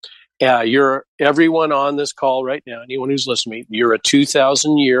system. Everyone on this call right now, anyone who's listening, you're a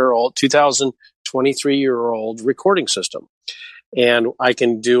 2023-year-old recording system, and I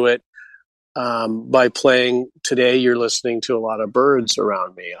can do it by playing. Today, you're listening to a lot of birds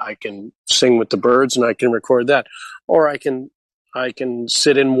around me. I can sing with the birds, and I can record that, or I can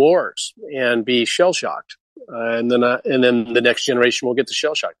sit in wars and be shell shocked. And then the next generation will get the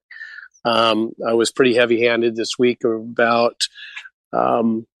shell shock. I was pretty heavy-handed this week about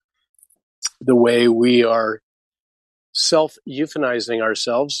the way we are self-euthanizing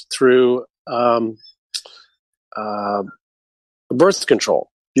ourselves through birth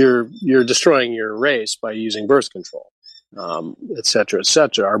control. You're destroying your race by using birth control, et cetera, et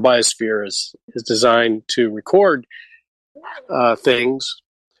cetera. Our biosphere is designed to record things.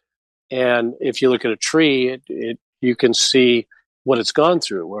 And if you look at a tree, you can see what it's gone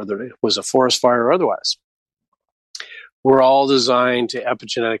through, whether it was a forest fire or otherwise. We're all designed to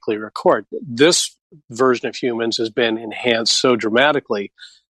epigenetically record. This version of humans has been enhanced so dramatically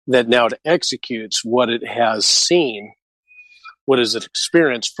that now it executes what it has seen, what is it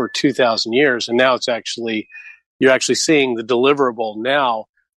experienced for 2,000 years, and now you're actually seeing the deliverable. Now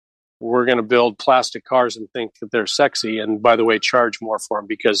we're going to build plastic cars and think that they're sexy, and by the way, charge more for them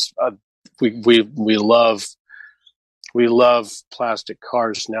because we love plastic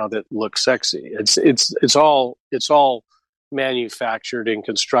cars now that look sexy. It's all manufactured and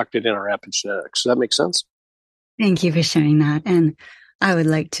constructed in our epigenetics. Does that make sense? Thank you for sharing that. And I would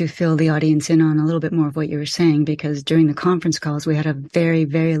like to fill the audience in on a little bit more of what you were saying, because during the conference calls, we had a very,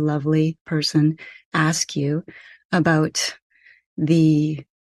 very lovely person ask you about the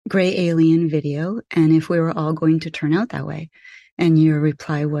gray alien video and if we were all going to turn out that way. And your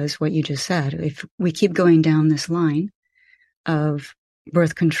reply was what you just said. If we keep going down this line of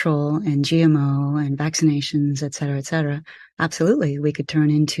birth control and GMO and vaccinations, et cetera, absolutely, we could turn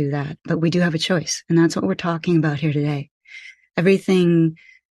into that. But we do have a choice. And that's what we're talking about here today. Everything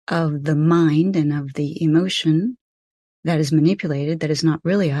of the mind and of the emotion that is manipulated, that is not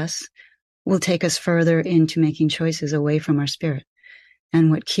really us, will take us further into making choices away from our spirit.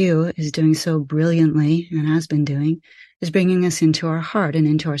 And what Q is doing so brilliantly and has been doing is bringing us into our heart and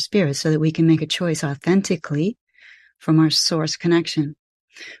into our spirit so that we can make a choice authentically from our source connection.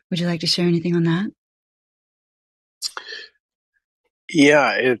 Would you like to share anything on that?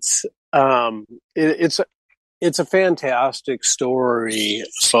 Yeah, it's a fantastic story,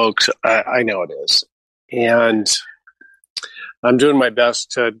 folks. I know it is, and I'm doing my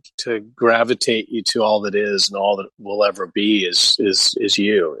best to gravitate you to all that is, and all that will ever be is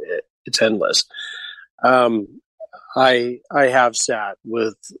you. It's endless. I have sat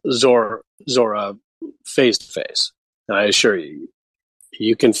with Zora face to face, and I assure you,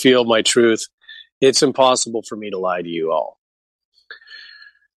 you can feel my truth. It's impossible for me to lie to you all.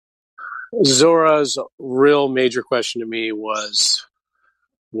 Zora's real major question to me was,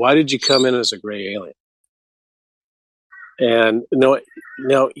 why did you come in as a gray alien? And no,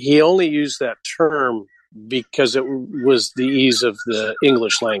 he only used that term because it was the ease of the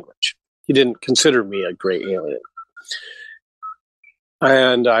English language. He didn't consider me a gray alien.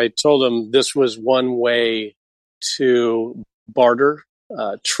 And I told him this was one way to barter,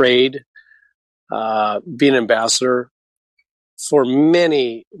 trade, be an ambassador for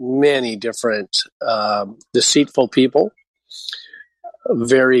many, many different deceitful people,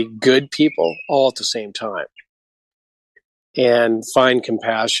 very good people, all at the same time. And find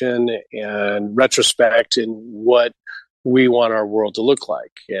compassion and retrospect in what we want our world to look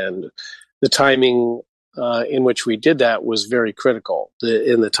like. And the timing in which we did that was very critical.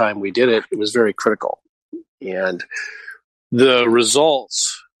 In the time we did it, it was very critical. And the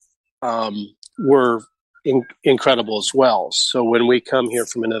results were incredible as well. So when we come here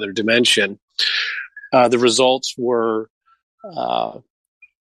from another dimension, the results were a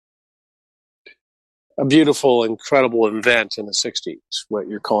beautiful, incredible event in the 60s, what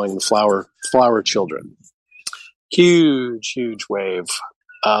you're calling the flower children. Huge, huge wave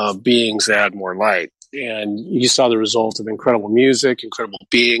of beings that had more light. And you saw the result of incredible music, incredible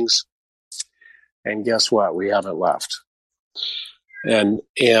beings. And guess what? We haven't left. And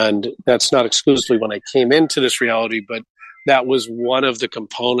that's not exclusively when I came into this reality, but that was one of the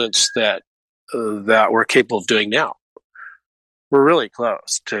components that we're capable of doing now. We're really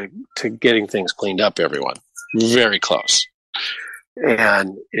close to getting things cleaned up, everyone. Very close.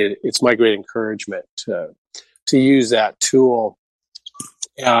 And it's my great encouragement to use that tool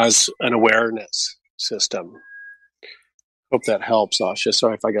as an awareness system. Hope that helps, Asha.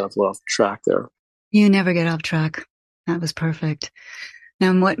 Sorry if I got off track there. You never get off track. That was perfect.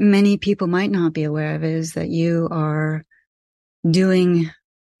 Now, what many people might not be aware of is that you are doing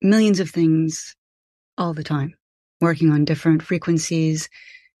millions of things all the time, working on different frequencies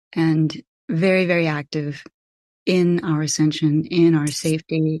and very, very active in our ascension, in our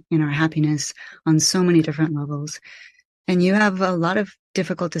safety, in our happiness on so many different levels. And you have a lot of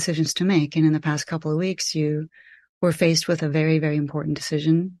difficult decisions to make. And in the past couple of weeks, you were faced with a very, very important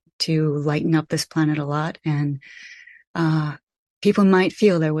decision to lighten up this planet a lot. And people might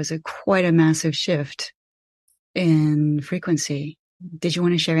feel there was quite a massive shift in frequency. Did you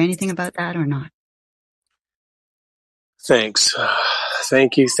want to share anything about that or not? Thanks.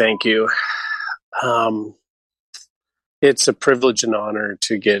 Thank you. It's a privilege and honor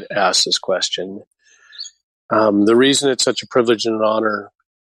to get asked this question. The reason it's such a privilege and an honor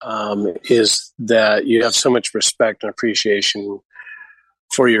is that you have so much respect and appreciation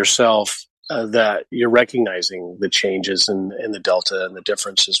for yourself that you're recognizing the changes in the delta and the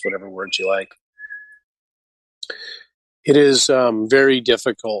differences, whatever words you like. It is very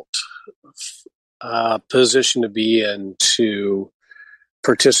difficult position to be in to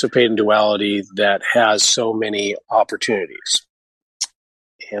participate in duality that has so many opportunities.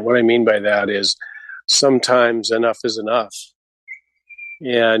 And what I mean by that is sometimes enough is enough.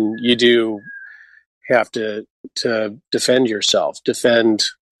 And you do have to defend yourself, defend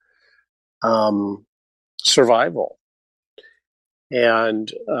survival.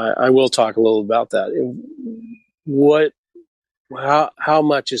 And I will talk a little about that. How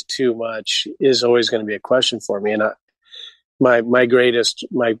much is too much is always going to be a question for me. And my greatest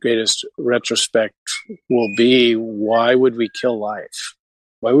retrospect will be, why would we kill life?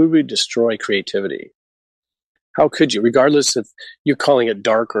 Why would we destroy creativity? How could you? Regardless if you're calling it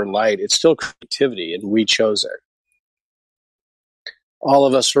dark or light, it's still creativity, and we chose it. All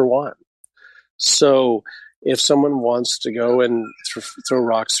of us are one. So if someone wants to go and throw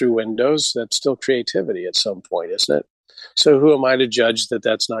rocks through windows, that's still creativity at some point, isn't it? So who am I to judge that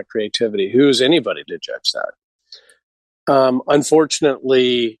that's not creativity? Who's anybody to judge that?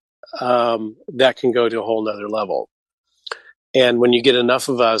 Unfortunately, that can go to a whole nother level. And when you get enough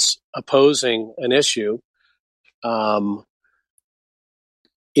of us opposing an issue,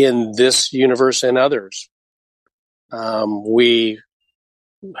 in this universe and others, we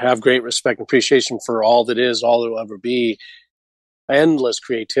have great respect and appreciation for all that is, all that will ever be, endless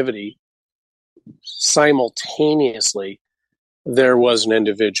creativity. Simultaneously, there was an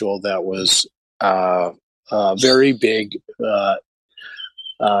individual that was a very big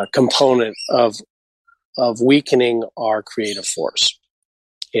component of weakening our creative force,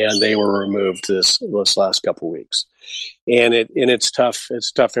 and they were removed this last couple of weeks. And it's tough.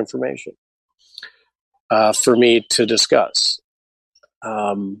 It's tough information for me to discuss.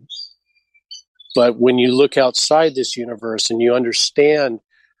 But when you look outside this universe and you understand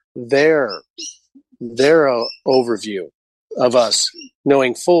their overview of us,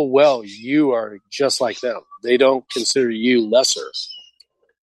 knowing full well you are just like them. They don't consider you lesser.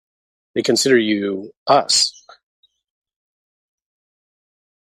 They consider you us.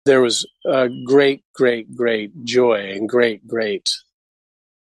 There was a great joy and great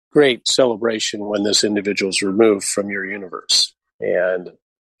celebration when this individual was removed from your universe. And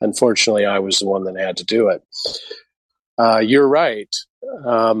unfortunately, I was the one that had to do it. You're right.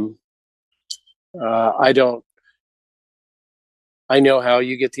 I know how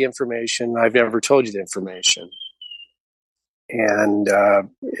you get the information. I've never told you the information. And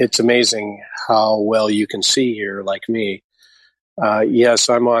it's amazing how well you can see here, like me. Yes,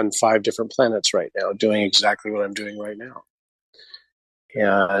 I'm on 5 different planets right now, doing exactly what I'm doing right now.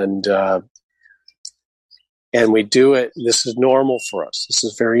 And we do it. This is normal for us. This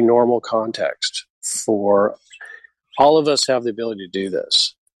is very normal context for all of us. Have the ability to do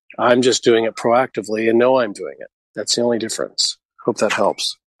this. I'm just doing it proactively and know I'm doing it. That's the only difference. Hope that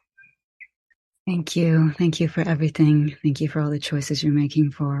helps. Thank you. Thank you for everything. Thank you for all the choices you're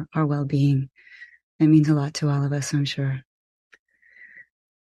making for our well-being. It means a lot to all of us, I'm sure.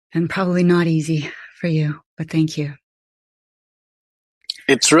 And probably not easy for you, but thank you.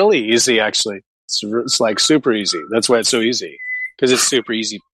 It's really easy, actually. It's like super easy. That's why it's so easy, because it's super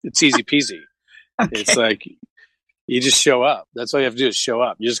easy. It's easy peasy. Okay. It's like you just show up. That's all you have to do is show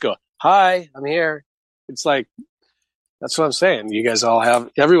up. You just go, hi, I'm here. It's like, that's what I'm saying. You guys all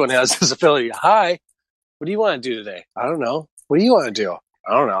everyone has this ability. Hi, what do you want to do today? I don't know. What do you want to do?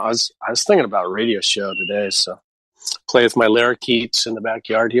 I don't know. I was thinking about a radio show today, so play with my laricates in the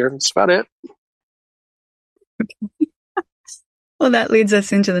backyard here. That's about it. Well, that leads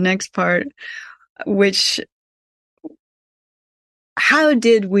us into the next part, which, how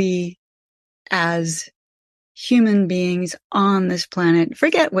did we as human beings on this planet,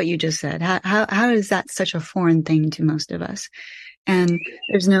 forget what you just said. How is that such a foreign thing to most of us? And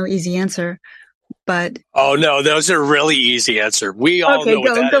there's no easy answer, but. Oh no, those are really easy answer. We all know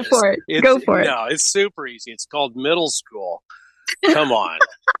what that is. Go for it. Go for it. No, it's super easy. It's called middle school. Come on.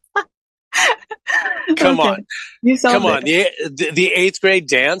 Come on. Come on. The 8th grade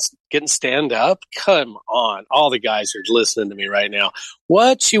dance, getting stand up. Come on. All the guys are listening to me right now.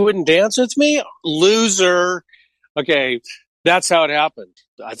 What? You wouldn't dance with me? Loser. Okay. That's how it happened.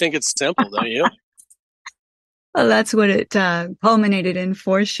 I think it's simple, don't you? Well, that's what it culminated in,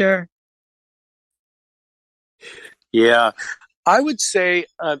 for sure. Yeah. I would say,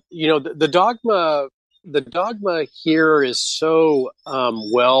 the dogma here is so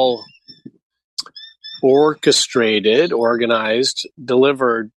well orchestrated, organized,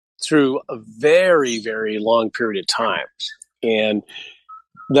 delivered through a very, very long period of time. And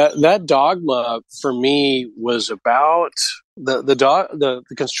that dogma for me was about the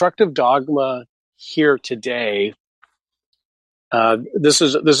constructive dogma here today. This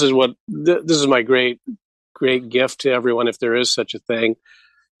is my great gift to everyone, if there is such a thing,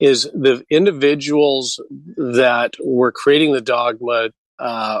 is the individuals that were creating the dogma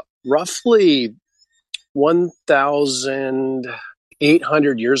roughly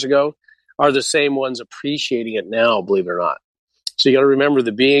 1,800 years ago are the same ones appreciating it now, believe it or not. So you got to remember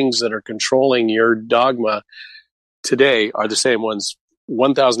the beings that are controlling your dogma today are the same ones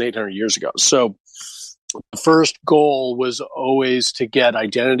 1,800 years ago. So the first goal was always to get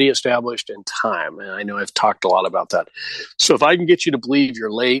identity established in time. And I know I've talked a lot about that. So if I can get you to believe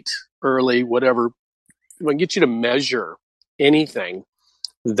you're late, early, whatever, if I can get you to measure anything,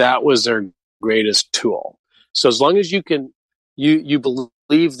 that was their greatest tool. So as long as you can, you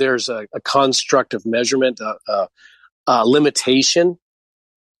believe there's a construct of measurement, a limitation,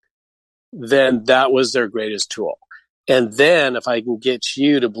 then that was their greatest tool. And then if I can get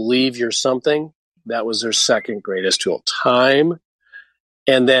you to believe you're something, that was their second greatest tool, time.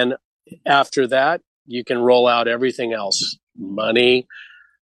 And then after that, you can roll out everything else, money,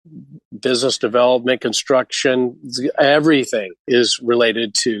 business development, construction, everything is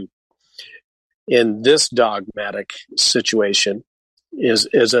related to, in this dogmatic situation,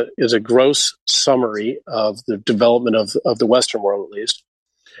 is a gross summary of the development of the Western world, at least.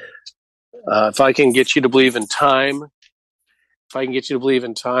 If I can get you to believe in time, if I can get you to believe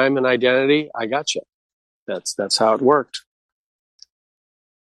in time and identity, I got you. That's how it worked.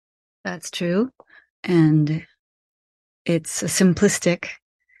 That's true. And it's a simplistic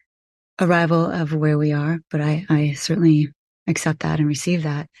arrival of where we are, but I certainly accept that and receive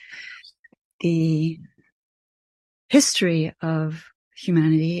that. The history of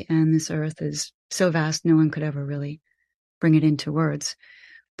humanity and this earth is so vast, no one could ever really bring it into words.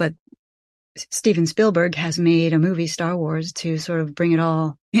 But Steven Spielberg has made a movie, Star Wars, to sort of bring it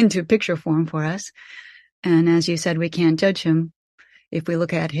all into picture form for us. And as you said, we can't judge him. If we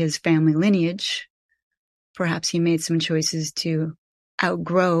look at his family lineage, perhaps he made some choices to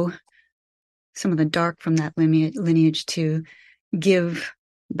outgrow some of the dark from that lineage to give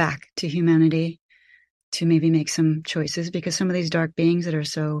back to humanity, to maybe make some choices, because some of these dark beings that are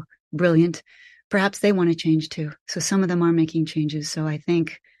so brilliant, perhaps they want to change too. So some of them are making changes. So I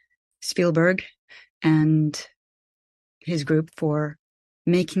thank Spielberg and his group for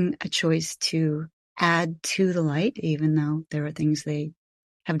making a choice to add to the light, even though there are things they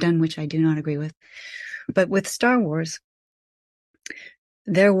have done which I do not agree with. But with Star Wars,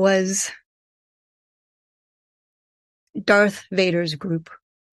 there was Darth Vader's group,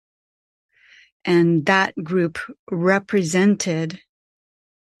 and that group represented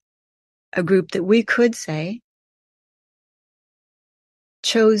a group that we could say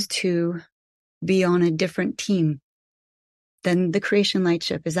chose to be on a different team than the Creation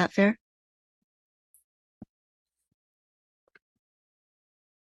Lightship. Is that fair?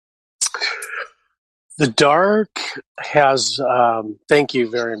 The dark has. Thank you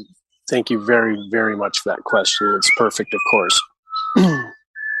very, very much for that question. It's perfect, of course.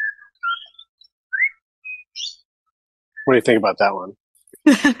 What do you think about that one?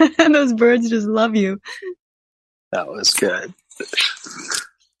 Those birds just love you. That was good.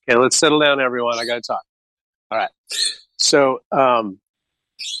 Okay, let's settle down, everyone. I got to talk. All right. So I'm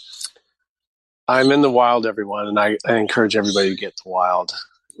in the wild, everyone, and I encourage everybody to get to the wild.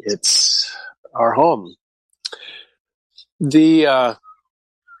 It's our home. It's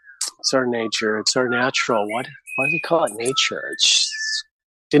our nature. It's our natural. Why do we call it nature?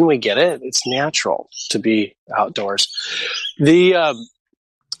 Didn't we get it? It's natural to be outdoors. The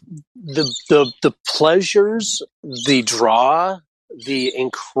pleasures, the draw, the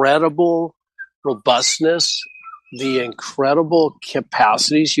incredible robustness, the incredible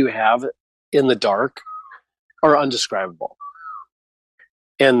capacities you have in the dark are undescribable.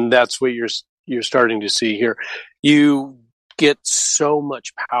 And that's what you're starting to see here. You get so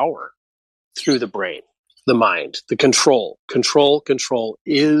much power through the brain, the mind, the control. Control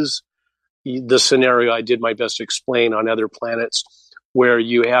is the scenario I did my best to explain on other planets, where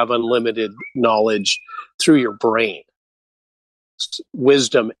you have unlimited knowledge through your brain.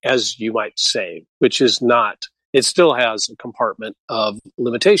 Wisdom, as you might say, which is not, it still has a compartment of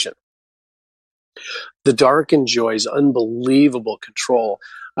limitation. The dark enjoys unbelievable control.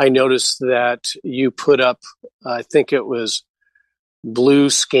 I noticed that you put up, I think it was Blue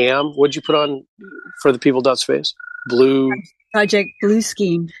Scam. What'd you put on for the people.space? Project Blue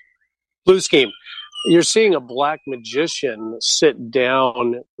Scheme. Blue Scheme. you're seeing a black magician sit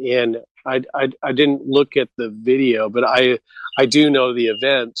down, and I didn't look at the video, but I do know the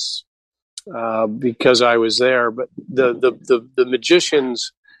events because I was there. But the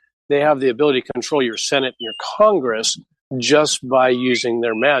magicians, they have the ability to control your Senate and your Congress just by using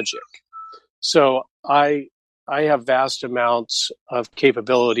their magic. So I have vast amounts of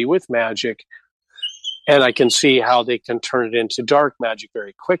capability with magic, and I can see how they can turn it into dark magic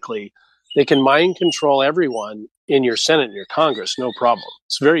very quickly. They can mind control everyone in your Senate and your Congress, no problem.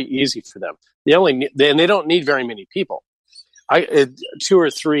 It's very easy for them. And they don't need very many people. Two or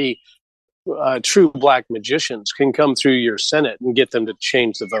three true black magicians can come through your Senate and get them to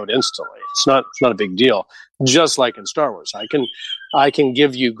change the vote instantly. It's not a big deal. Just like in Star Wars, I can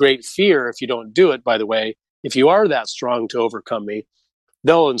give you great fear if you don't do it. By the way, if you are that strong to overcome me,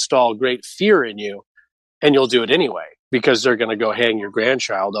 they'll install great fear in you, and you'll do it anyway because they're going to go hang your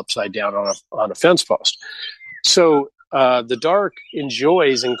grandchild upside down on a fence post. So the dark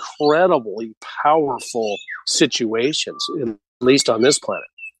enjoys incredibly powerful situations, at least on this planet.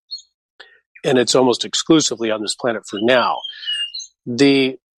 And it's almost exclusively on this planet for now.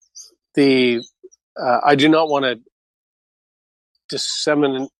 I do not want to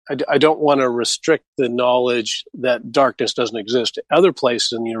disseminate. I don't want to restrict the knowledge that darkness doesn't exist at other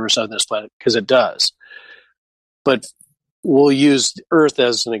places in the universe on this planet, because it does. But we'll use Earth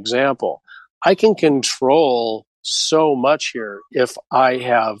as an example. I can control so much here if I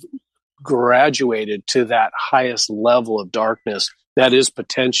have graduated to that highest level of darkness that is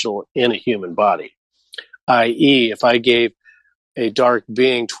potential in a human body. I.e., if I gave a dark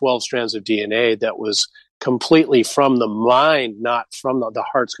being 12 strands of DNA that was completely from the mind, not from the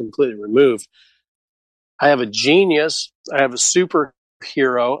heart's completely removed, I have a genius, I have a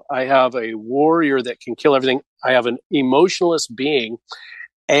superhero, I have a warrior that can kill everything, I have an emotionless being,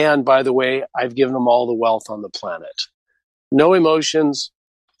 and by the way, I've given them all the wealth on the planet. No emotions,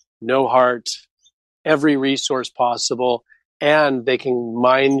 no heart, every resource possible, and they can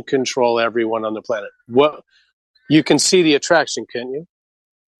mind control everyone on the planet. What, you can see the attraction, can't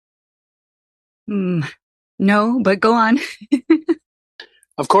you? No, but go on.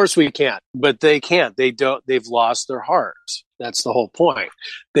 Of course we can't, but they can't. They don't. They've lost their heart. That's the whole point.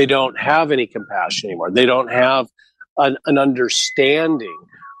 They don't have any compassion anymore. They don't have an understanding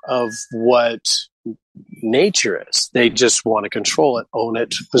of what nature is. They just want to control it, own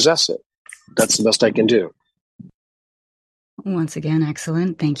it, possess it. That's the best I can do. Once again,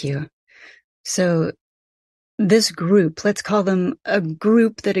 excellent. Thank you. So this group, let's call them a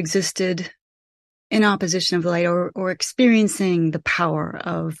group that existed in opposition of the light, or experiencing the power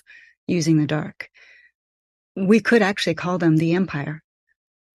of using the dark. We could actually call them the Empire.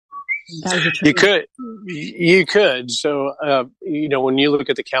 You could. So, when you look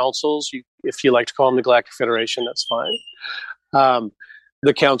at the councils, if you like to call them the Galactic Federation, that's fine.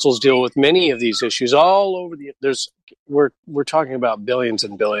 The councils deal with many of these issues all over we're talking about billions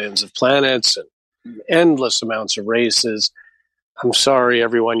and billions of planets and endless amounts of races. I'm sorry,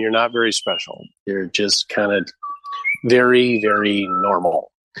 everyone, you're not very special. You're just kind of very, very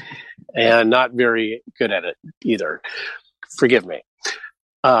normal and not very good at it either. Forgive me.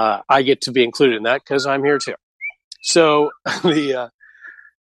 I get to be included in that because I'm here too. So the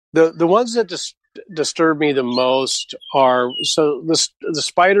ones that disturb me the most are, so the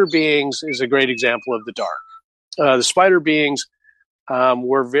spider beings is a great example of the dark. The spider beings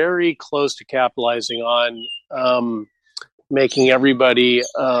were very close to capitalizing on making everybody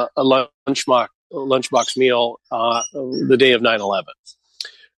a lunchbox meal the day of 9/11.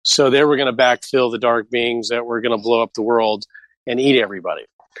 So they were going to backfill the dark beings that were going to blow up the world and eat everybody.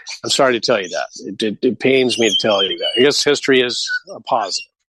 I'm sorry to tell you that. It pains me to tell you that. I guess history is a positive.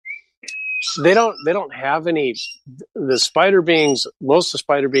 They don't have any. The spider beings, most of the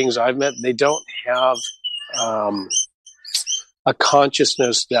spider beings I've met, they don't have a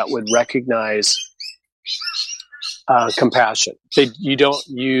consciousness that would recognize compassion.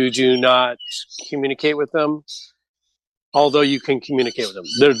 You do not communicate with them, although you can communicate with them.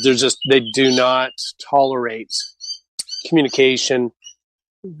 They do not tolerate communication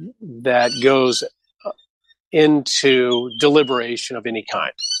that goes into deliberation of any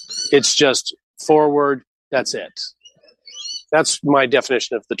kind. It's just forward. That's it. That's my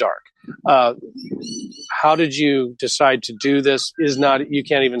definition of the dark. How did you decide to do this? You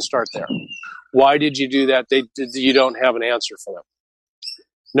can't even start there. Why did you do that? You don't have an answer for them.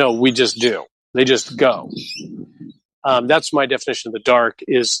 No, we just do. They just go. That's my definition of the dark.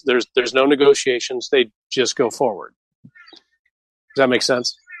 Is there's no negotiations. They just go forward. Does that make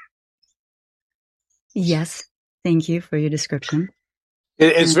sense? Yes. Thank you for your description.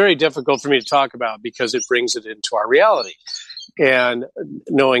 It's very difficult for me to talk about because it brings it into our reality. And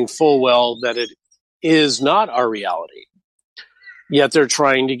knowing full well that it is not our reality, yet they're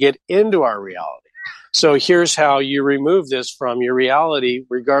trying to get into our reality. So here's how you remove this from your reality,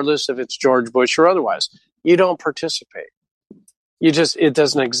 regardless if it's George Bush or otherwise. You don't participate. It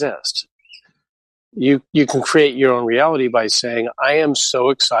doesn't exist. You can create your own reality by saying, I am so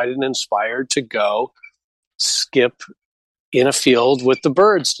excited and inspired to go skip in a field with the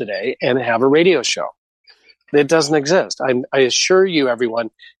birds today and have a radio show. It doesn't exist. I assure you,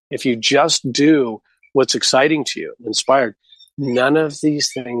 everyone, if you just do what's exciting to you, inspired, none of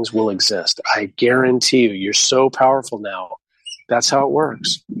these things will exist. I guarantee you, you're so powerful now. That's how it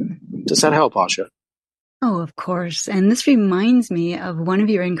works. Does that help, Asha? Oh, of course. And this reminds me of one of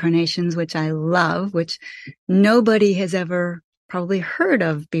your incarnations, which I love, which nobody has ever probably heard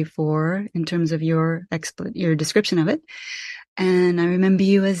of before in terms of your description of it. And I remember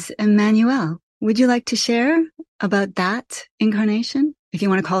you as Emmanuel. Would you like to share about that incarnation, if you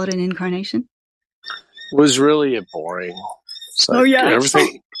want to call it an incarnation? It was really boring. It's like yeah.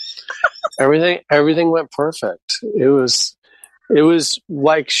 everything went perfect. It was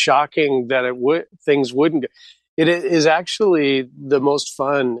like shocking that things wouldn't. It is actually the most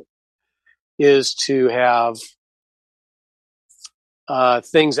fun is to have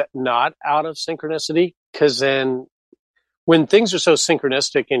things that not out of synchronicity, because then when things are so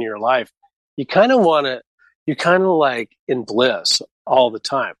synchronistic in your life, you're kind of like in bliss all the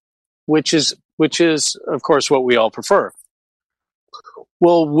time, which is of course what we all prefer.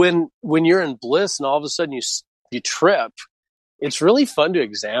 Well, when you're in bliss and all of a sudden you trip, it's really fun to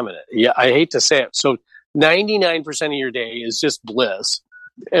examine it. Yeah, I hate to say it. So 99% of your day is just bliss,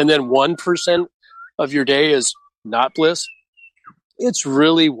 and then 1% of your day is not bliss. It's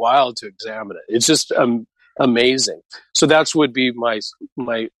really wild to examine it. It's just amazing. So that's would be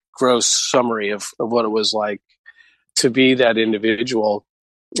my gross summary of what it was like to be that individual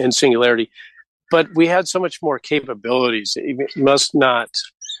in singularity. But we had so much more capabilities. You must not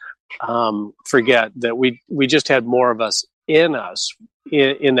forget that we just had more of us in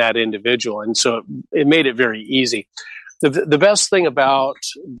that individual, and so it made it very easy. The best thing about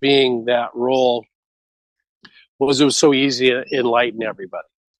being that role was it was so easy to enlighten everybody.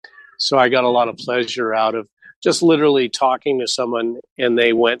 So I got a lot of pleasure out of just literally talking to someone, and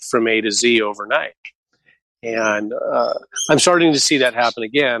they went from A to Z overnight. And I'm starting to see that happen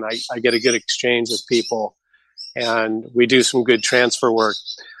again. I get a good exchange with people, and we do some good transfer work.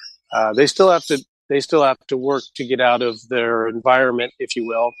 They still have to work to get out of their environment, if you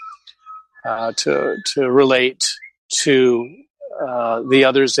will, to relate to the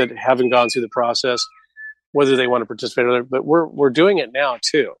others that haven't gone through the process, whether they want to participate or not. But we're doing it now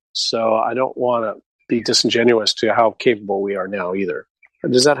too. So I don't want to be disingenuous to how capable we are now either.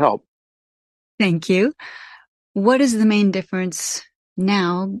 Does that help? Thank you. What is the main difference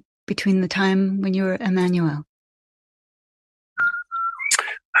now between the time when you were Emmanuel?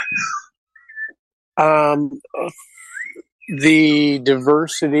 The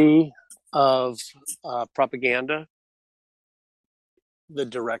diversity of propaganda, the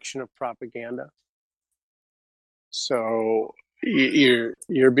direction of propaganda. So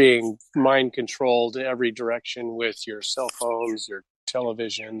you're being mind controlled in every direction with your cell phones, your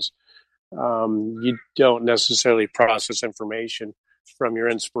televisions. You don't necessarily process information from your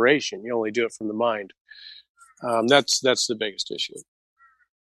inspiration. You only do it from the mind. That's the biggest issue.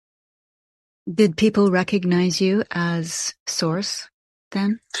 Did people recognize you as Source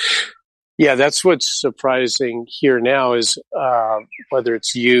then? Yeah, that's what's surprising here now is whether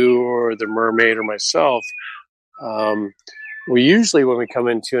it's you or the mermaid or myself, we usually, when we come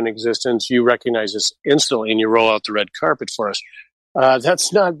into an existence, you recognize us instantly and you roll out the red carpet for us.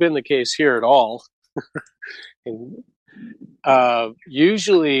 That's not been the case here at all. And,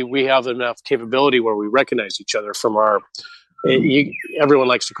 usually we have enough capability where we recognize each other from our everyone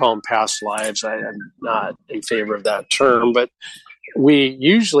likes to call them past lives. I am not in favor of that term, but we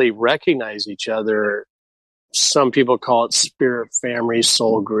usually recognize each other. Some people call it spirit families,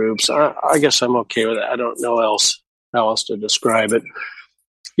 soul groups. I guess I'm okay with it. I don't know how else to describe it.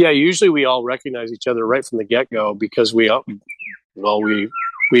 Yeah, usually we all recognize each other right from the get-go because we have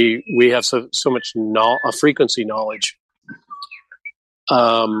so much frequency knowledge.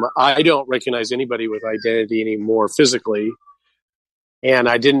 I don't recognize anybody with identity anymore physically. And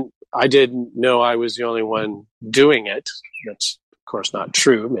I didn't know I was the only one doing it. That's of course not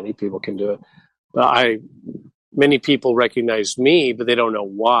true. Many people can do it. But many people recognize me, but they don't know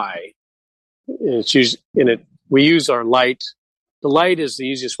why. It's we use our light the light is the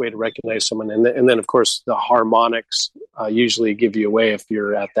easiest way to recognize someone. And then, of course, the harmonics usually give you away if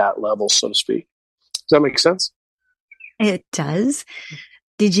you're at that level, so to speak. Does that make sense? It does.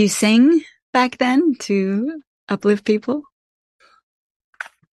 Did you sing back then to uplift people?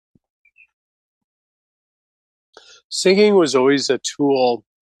 Singing was always a tool,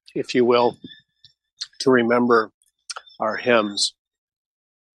 if you will, to remember our hymns.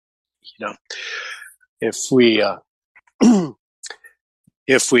 You know, if we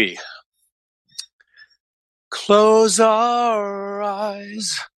if we close our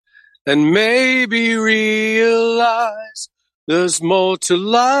eyes and maybe realize there's more to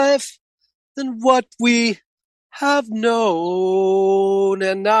life than what we have known,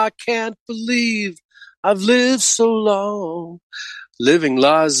 and I can't believe I've lived so long, living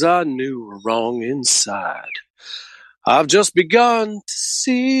lies I knew were wrong inside. I've just begun to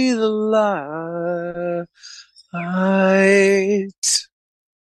see the light.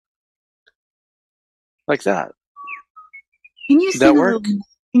 Like that. Can you sing work?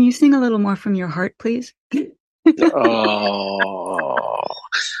 Can you sing a little more from your heart, please? Oh,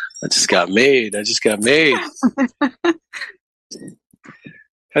 I just got made.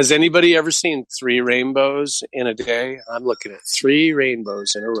 Has anybody ever seen 3 rainbows in a day? I'm looking at 3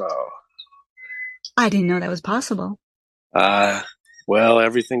 rainbows in a row. I didn't know that was possible. Well,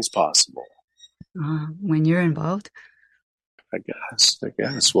 everything's possible. When you're involved. I guess.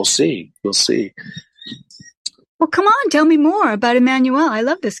 We'll see. Well, come on, tell me more about Emmanuel. I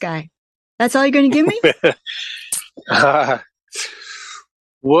love this guy. That's all you're going to give me? I'm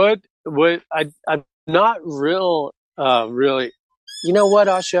not really. You know what,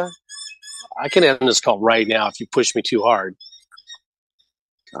 Asha? I can end this call right now if you push me too hard.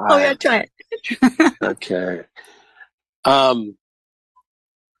 Oh, yeah, try it. Okay.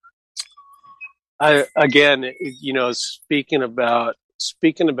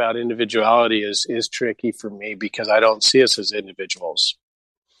 Speaking about individuality is tricky for me because I don't see us as individuals,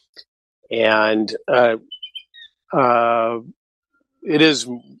 and it is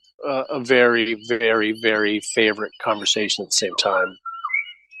a very, very, very favorite conversation at the same time.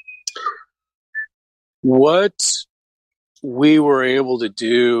 What we were able to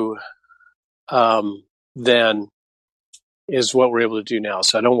do then is what we're able to do now.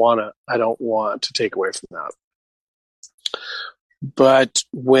 So I don't want to take away from that. But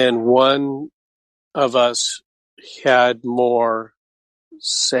when one of us had more,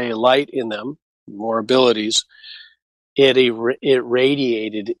 say, light in them, more abilities, it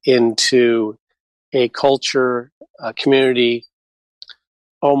radiated into a culture, a community,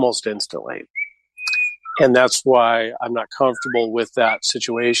 almost instantly. And that's why I'm not comfortable with that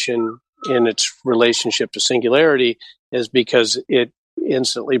situation in its relationship to singularity, is because it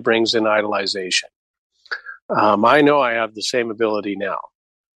instantly brings in idolization. I know I have the same ability now.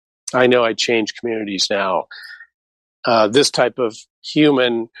 I know I change communities now. This type of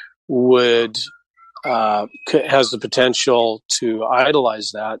human has the potential to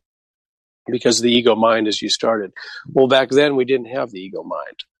idolize that because of the ego mind, as you started. Well, back then we didn't have the ego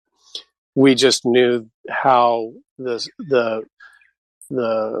mind. We just knew how the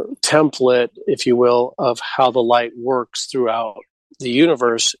template, if you will, of how the light works throughout the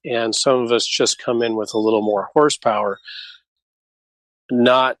universe, and some of us just come in with a little more horsepower,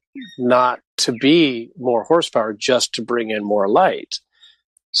 not to be more horsepower, just to bring in more light.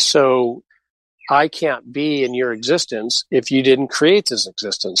 So I can't be in your existence if you didn't create this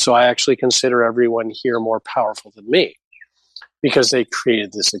existence. So I actually consider everyone here more powerful than me because they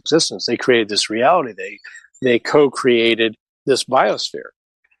created this existence. They created this reality. They co-created this biosphere.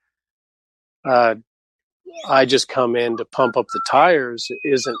 I just come in to pump up the tires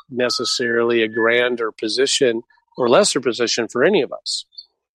isn't necessarily a grander position or lesser position for any of us,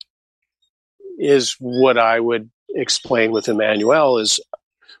 is what I would explain with Emmanuel. Is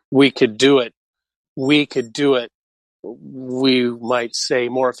we could do it, we might say,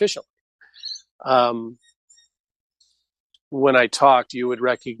 more efficiently. When I talked, you would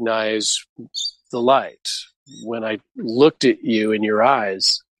recognize the light. When I looked at you in your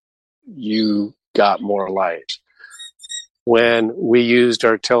eyes, you got more light. When we used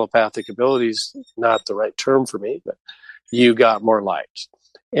our telepathic abilities, not the right term for me, but you got more light.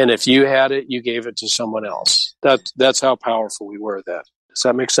 And if you had it, you gave it to someone else. That's how powerful we were then. Does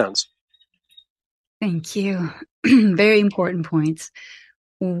that make sense? Thank you. Very important points.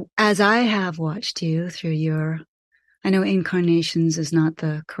 As I have watched you through I know incarnations is not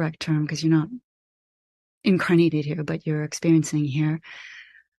the correct term because you're not incarnated here, but you're experiencing here.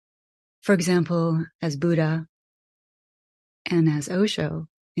 For example, as Buddha and as Osho,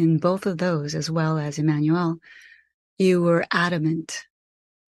 in both of those, as well as Emmanuel, you were adamant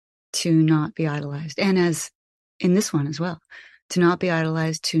to not be idolized. And as in this one as well, to not be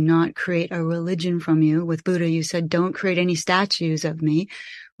idolized, to not create a religion from you. With Buddha, you said, don't create any statues of me.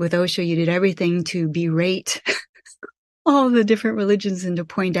 With Osho, you did everything to berate all the different religions and to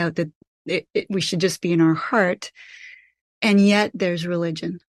point out that we should just be in our heart. And yet there's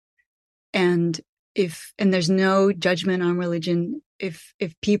religion. And there's no judgment on religion. If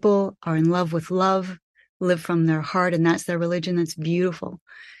people are in love with love, live from their heart, and that's their religion, that's beautiful.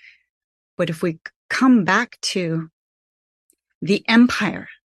 But if we come back to the empire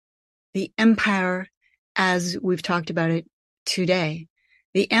as we've talked about it today,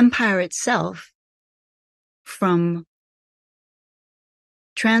 the empire itself, from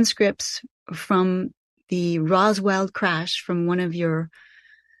transcripts from the Roswell crash, from one of your,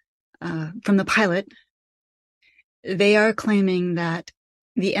 from the pilot, they are claiming that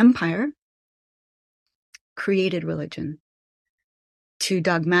the empire created religion to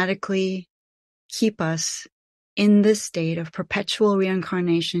dogmatically keep us in this state of perpetual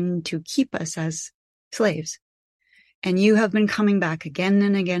reincarnation, to keep us as slaves. And you have been coming back again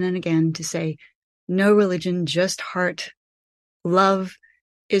and again and again to say, no religion, just heart. Love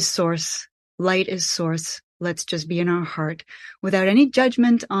is source. Light is source. Let's just be in our heart without any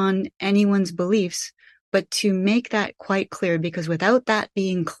judgment on anyone's beliefs, but to make that quite clear, because without that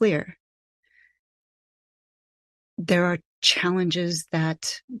being clear, there are challenges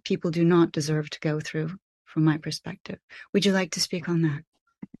that people do not deserve to go through, from my perspective. Would you like to speak on that?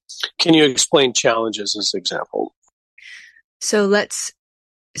 Can you explain challenges as an example? So let's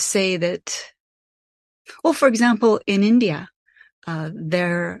say that, well, for example, in India,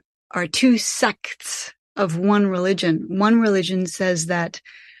 there are two sects of one religion. One religion says that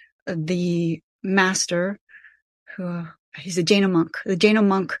the master, he's a Jaina monk, the Jaina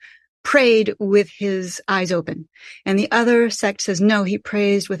monk prayed with his eyes open. And the other sect says, no, he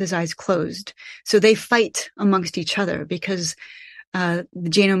prays with his eyes closed. So they fight amongst each other because the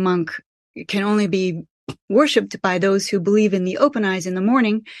Jaina monk can only be worshipped by those who believe in the open eyes in the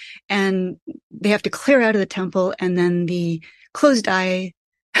morning, and they have to clear out of the temple, and then the closed eye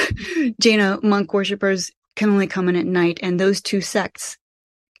Jaina monk worshippers can only come in at night, and those two sects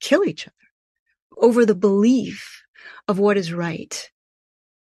kill each other over the belief of what is right.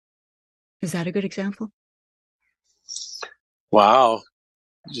 Is that a good example? Wow.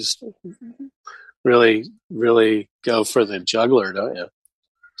 Just really, really go for the juggler, don't you?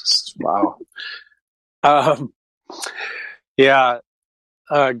 Just, wow. Yeah,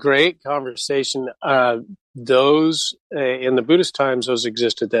 great conversation. Those in the Buddhist times, those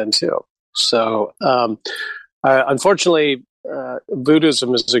existed then too. So, unfortunately,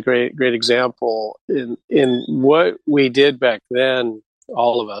 Buddhism is a great example in what we did back then.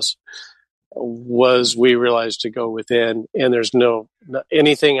 All of us was we realized to go within, and there's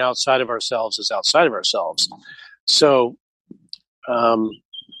anything outside of ourselves is outside of ourselves. So,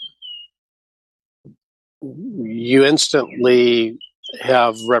 you instantly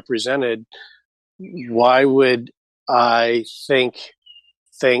have represented, why would I think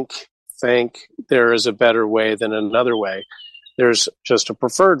there is a better way than another way? There's just a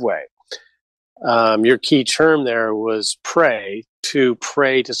preferred way. Your key term there was pray to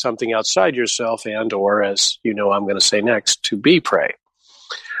something outside yourself, and or, as you know, I'm going to say next, to be prey.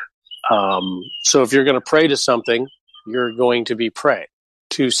 So if you're going to pray to something, you're going to be prey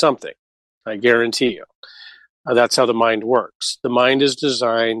to something. I guarantee you. That's how the mind works. The mind is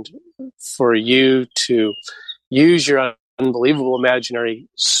designed for you to use your unbelievable imaginary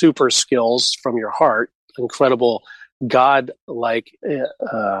super skills from your heart, incredible God-like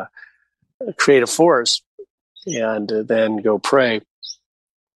creative force, and then go pray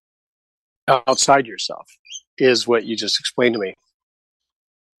outside yourself, is what you just explained to me.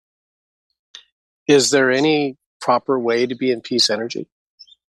 Is there any proper way to be in peace energy?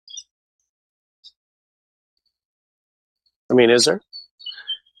 I mean, is there?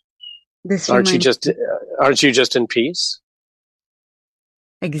 Aren't you just in peace?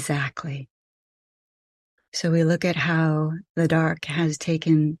 Exactly. So we look at how the dark has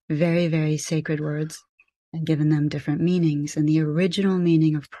taken very, very sacred words and given them different meanings. And the original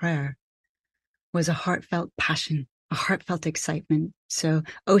meaning of prayer was a heartfelt passion, a heartfelt excitement. So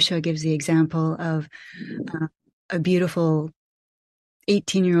Osho gives the example of a beautiful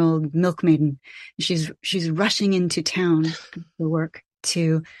 18-year-old milkmaiden. She's rushing into town for work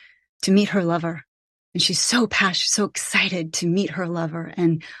to meet her lover. And she's so passionate, so excited to meet her lover.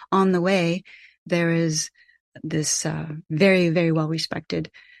 And on the way, there is this very, very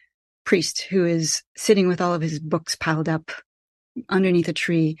well-respected priest who is sitting with all of his books piled up underneath a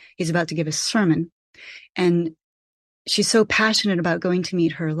tree. He's about to give a sermon. And she's so passionate about going to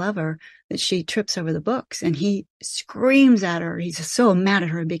meet her lover that she trips over the books, and he screams at her. He's so mad at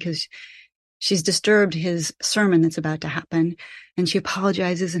her because she's disturbed his sermon that's about to happen, and she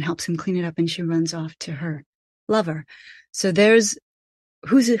apologizes and helps him clean it up, and she runs off to her lover. So there's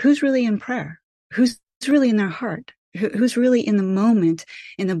who's really in prayer, who's really in their heart, who's really in the moment,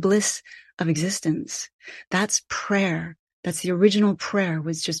 in the bliss of existence. That's prayer. That's the original prayer,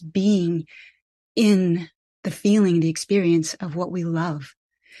 was just being in the feeling, the experience of what we love.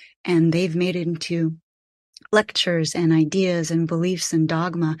 And they've made it into lectures and ideas and beliefs and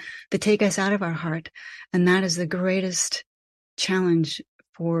dogma that take us out of our heart. And that is the greatest challenge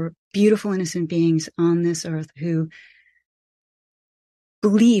for beautiful, innocent beings on this earth who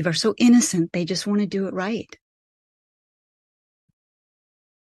believe, are so innocent, they just want to do it right.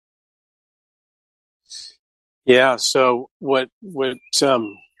 Yeah. So what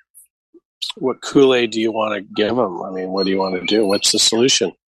Kool-Aid do you want to give them? I mean, what do you want to do? What's the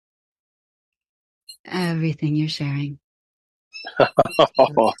solution? Everything you're sharing.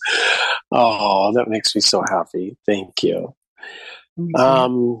 Oh, that makes me so happy. Thank you.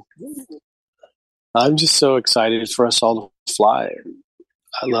 I'm just so excited for us all to fly.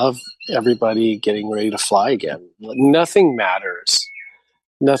 I love everybody getting ready to fly again. Nothing matters.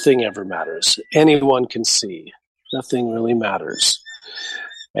 Nothing ever matters. Anyone can see. Nothing really matters.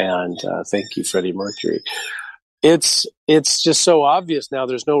 And thank you, Freddie Mercury. It's just so obvious now.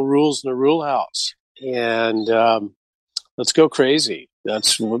 There's no rules in the rule house, and let's go crazy.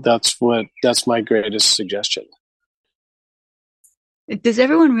 That's my greatest suggestion. Does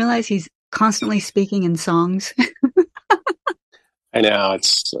everyone realize he's constantly speaking in songs? I know,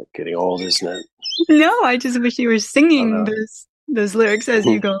 it's getting old, isn't it? No, I just wish you were singing those lyrics as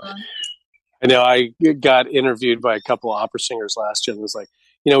you go on. I know. I got interviewed by a couple of opera singers last year and was like,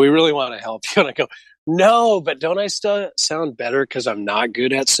 we really want to help you. And I go, no, but don't I still sound better because I'm not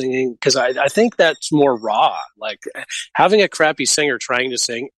good at singing? Because I think that's more raw. Like having a crappy singer trying to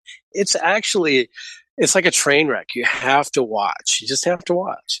sing, it's like a train wreck. You have to watch. You just have to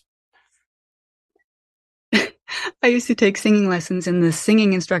watch. I used to take singing lessons, and the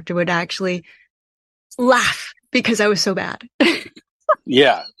singing instructor would actually laugh because I was so bad.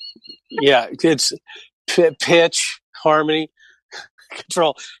 Yeah. It's pitch, harmony,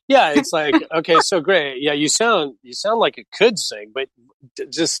 control. Yeah, it's like, okay, so great. Yeah, you sound like you could sing, but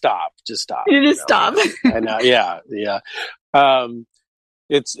just stop. You just stop. I know. Yeah.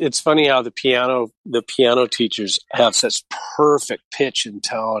 It's funny how the piano teachers have such perfect pitch and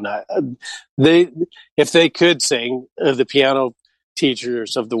tone. If they could sing, the piano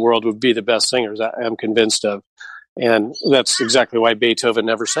teachers of the world would be the best singers. I'm convinced of, and that's exactly why Beethoven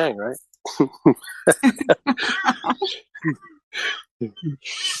never sang, right?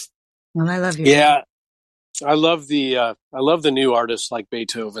 Well, I love you. Yeah, I love the new artists like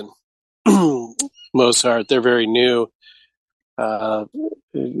Beethoven, Mozart. They're very new. I'm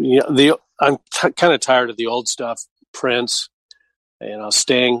kind of tired of the old stuff. Prince,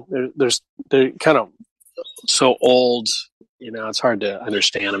 Sting. They're kind of so old. It's hard to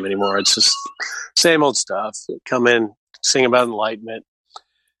understand them anymore. It's just same old stuff. They come in, sing about enlightenment.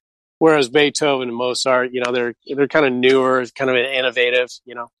 Whereas Beethoven and Mozart, they're kind of newer, kind of innovative.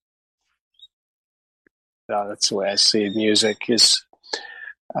 That's the way I see music, is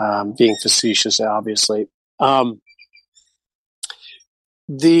being facetious, obviously.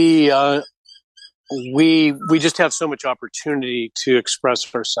 We just have so much opportunity to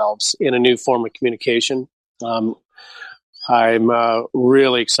express ourselves in a new form of communication. I'm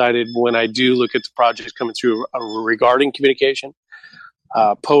really excited when I do look at the projects coming through regarding communication,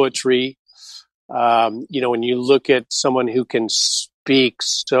 poetry. When you look at someone who can speak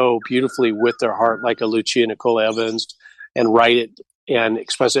so beautifully with their heart, like a Lucia Nicole Evans, and write it and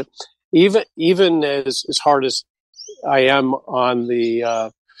express it, even as hard as I am on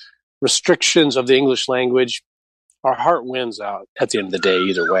the restrictions of the English language, our heart wins out at the end of the day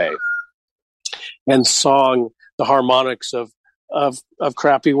either way. And song, the harmonics of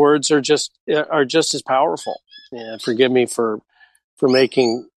crappy words are just as powerful. And forgive me for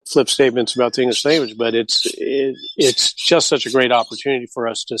making flip statements about the English language, but it's just such a great opportunity for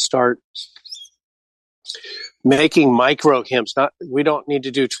us to start making micro hymns. We don't need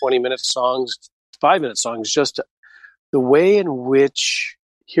to do 20-minute songs, 5-minute songs, just the way in which,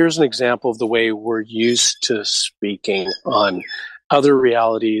 here's an example of the way we're used to speaking on other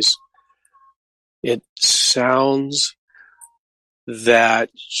realities. It sounds that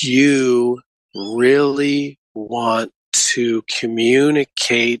you really want to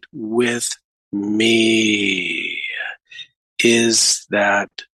communicate with me. Is that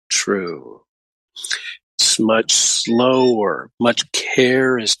true? much slower, much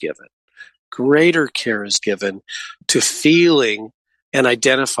care is given. Greater care is given to feeling and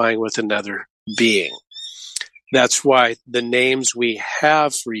identifying with another being. That's why the names we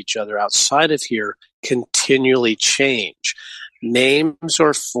have for each other outside of here continually change. Names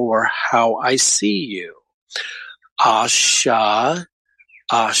are for how I see you. Asha,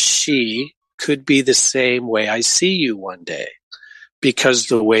 Ashi could be the same way I see you one day, because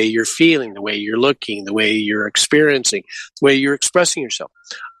the way you're feeling, the way you're looking, the way you're experiencing, the way you're expressing yourself.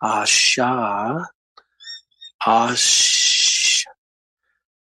 Asha, Ash,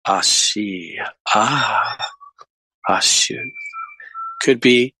 Ashi, Ashu could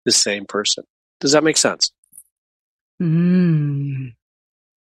be the same person. Does that make sense? Mm.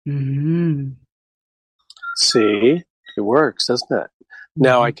 Mm. See, it works, doesn't it?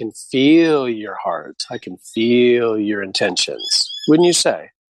 Now I can feel your heart. I can feel your intentions. Wouldn't you say?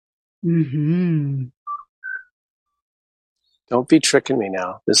 Mm-hmm. Don't be tricking me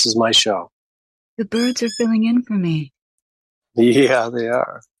now. This is my show. The birds are filling in for me. Yeah, they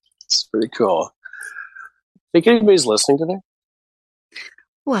are. It's pretty cool. Think anybody's listening today?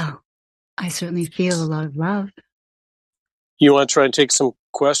 Well, I certainly feel a lot of love. You want to try and take some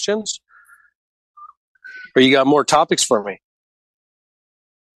questions? Or you got more topics for me?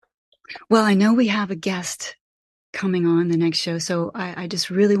 Well, I know we have a guest coming on the next show, so I just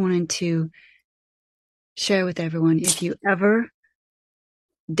really wanted to share with everyone, if you ever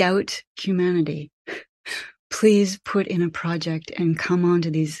doubt humanity, please put in a project and come on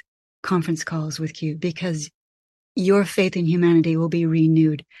to these conference calls with Q, because your faith in humanity will be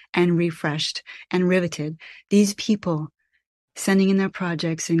renewed and refreshed and riveted. These people sending in their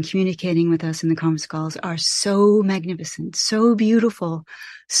projects and communicating with us in the conference calls are so magnificent, so beautiful,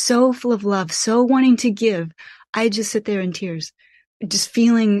 so full of love, so wanting to give. I just sit there in tears, just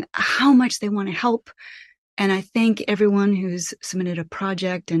feeling how much they want to help. And I thank everyone who's submitted a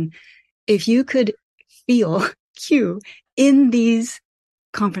project. And if you could feel Q in these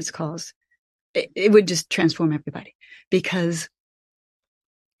conference calls, it would just transform everybody, because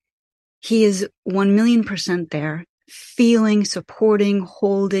he is 1,000,000% there, feeling, supporting,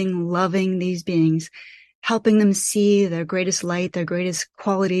 holding, loving these beings, helping them see their greatest light, their greatest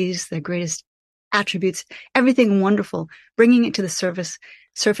qualities, their greatest attributes, everything wonderful, bringing it to the surface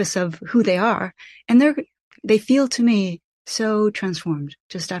of who they are. And they feel, to me, so transformed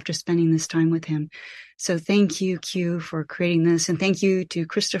just after spending this time with him. So thank you, Q, for creating this. And thank you to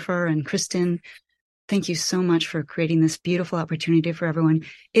Christopher and Kristen. Thank you so much for creating this beautiful opportunity for everyone.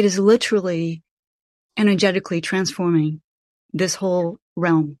 It is literally energetically transforming this whole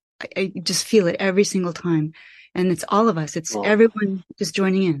realm. I just feel it every single time. And it's all of us. It's everyone just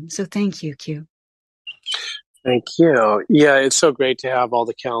joining in. So thank you, Q. Thank you. Yeah, it's so great to have all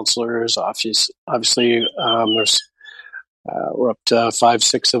the counselors. Obviously, we're up to 5,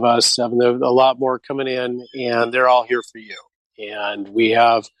 6 of us, 7. There's a lot more coming in, and they're all here for you. And we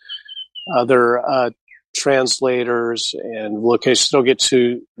have other translators and locations.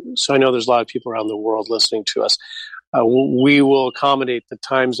 So I know there's a lot of people around the world listening to us. We will accommodate the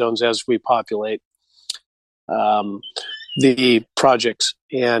time zones as we populate the projects,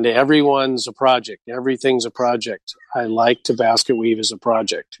 and everyone's a project. Everything's a project. I like to basket weave as a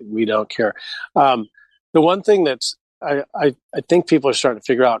project. We don't care. The one thing that's I think people are starting to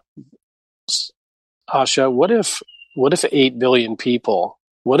figure out, Asha, what if 8 billion people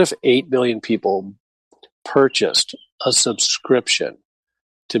purchased a subscription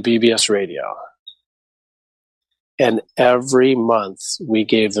to BBS Radio, and every month we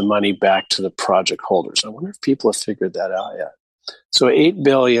gave the money back to the project holders? I wonder if people have figured that out yet. So 8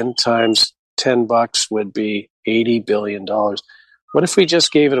 billion times $10 would be $80 billion. What if we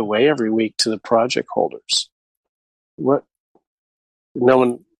just gave it away every week to the project holders? What?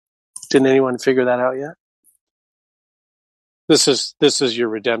 Didn't anyone figure that out yet? This is your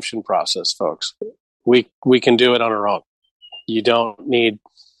redemption process, folks. We can do it on our own. You don't need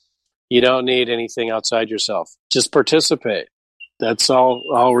anything outside yourself. Just participate. That's all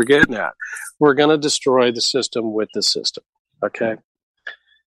we're getting at. We're going to destroy the system with the system. Okay.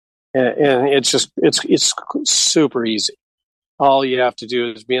 And it's super easy. All you have to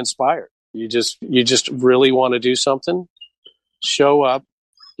do is be inspired. You just really want to do something. Show up,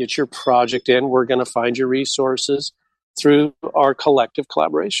 get your project in. We're going to find your resources through our collective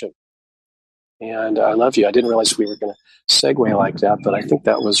collaboration. And I love you. I didn't realize we were going to segue like that, but I think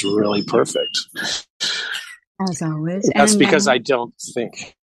that was really perfect. As always. That's because I don't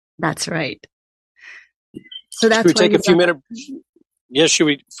think. That's right. So that's should we take a few minutes? Yes, should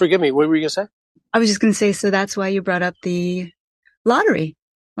we? Forgive me. What were you going to say? I was just going to say, so that's why you brought up the lottery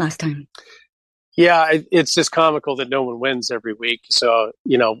last time. Yeah, it's just comical that no one wins every week. So,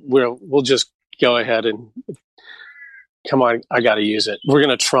 we'll just go ahead and come on. I got to use it. We're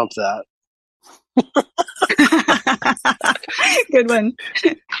going to trump that. Good one.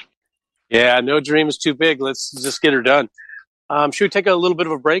 Yeah, no dream is too big. Let's just get her done. Should we take a little bit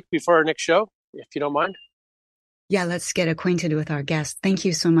of a break before our next show, if you don't mind? Yeah, let's get acquainted with our guest. Thank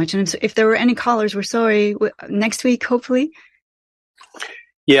you so much. And if there were any callers, we're sorry. Next week, hopefully.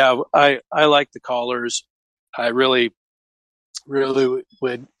 Yeah, I like the callers. I really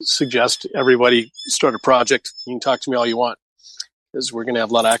would suggest everybody start a project. You can talk to me all you want, because we're going to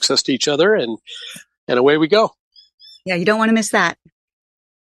have a lot of access to each other, and away we go. Yeah, you don't want to miss that.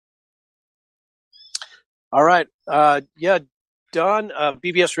 All right. Yeah, Don,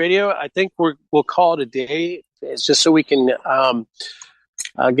 BBS Radio, I think we'll call it a day. It's just so we can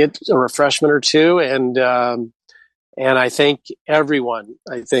get a refreshment or two, and I thank everyone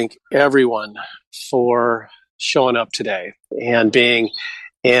for showing up today and being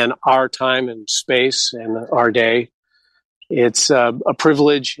in our time and space and our day. It's a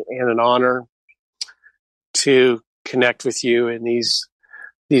privilege and an honor to connect with you in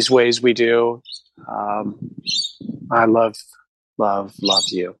these ways we do. I love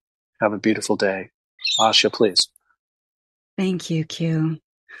you. Have a beautiful day. Asha, please. Thank you, Q.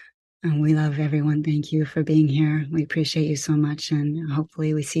 And we love everyone. Thank you for being here. We appreciate you so much. And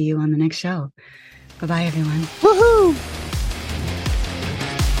hopefully we see you on the next show. Bye-bye, everyone. Woohoo!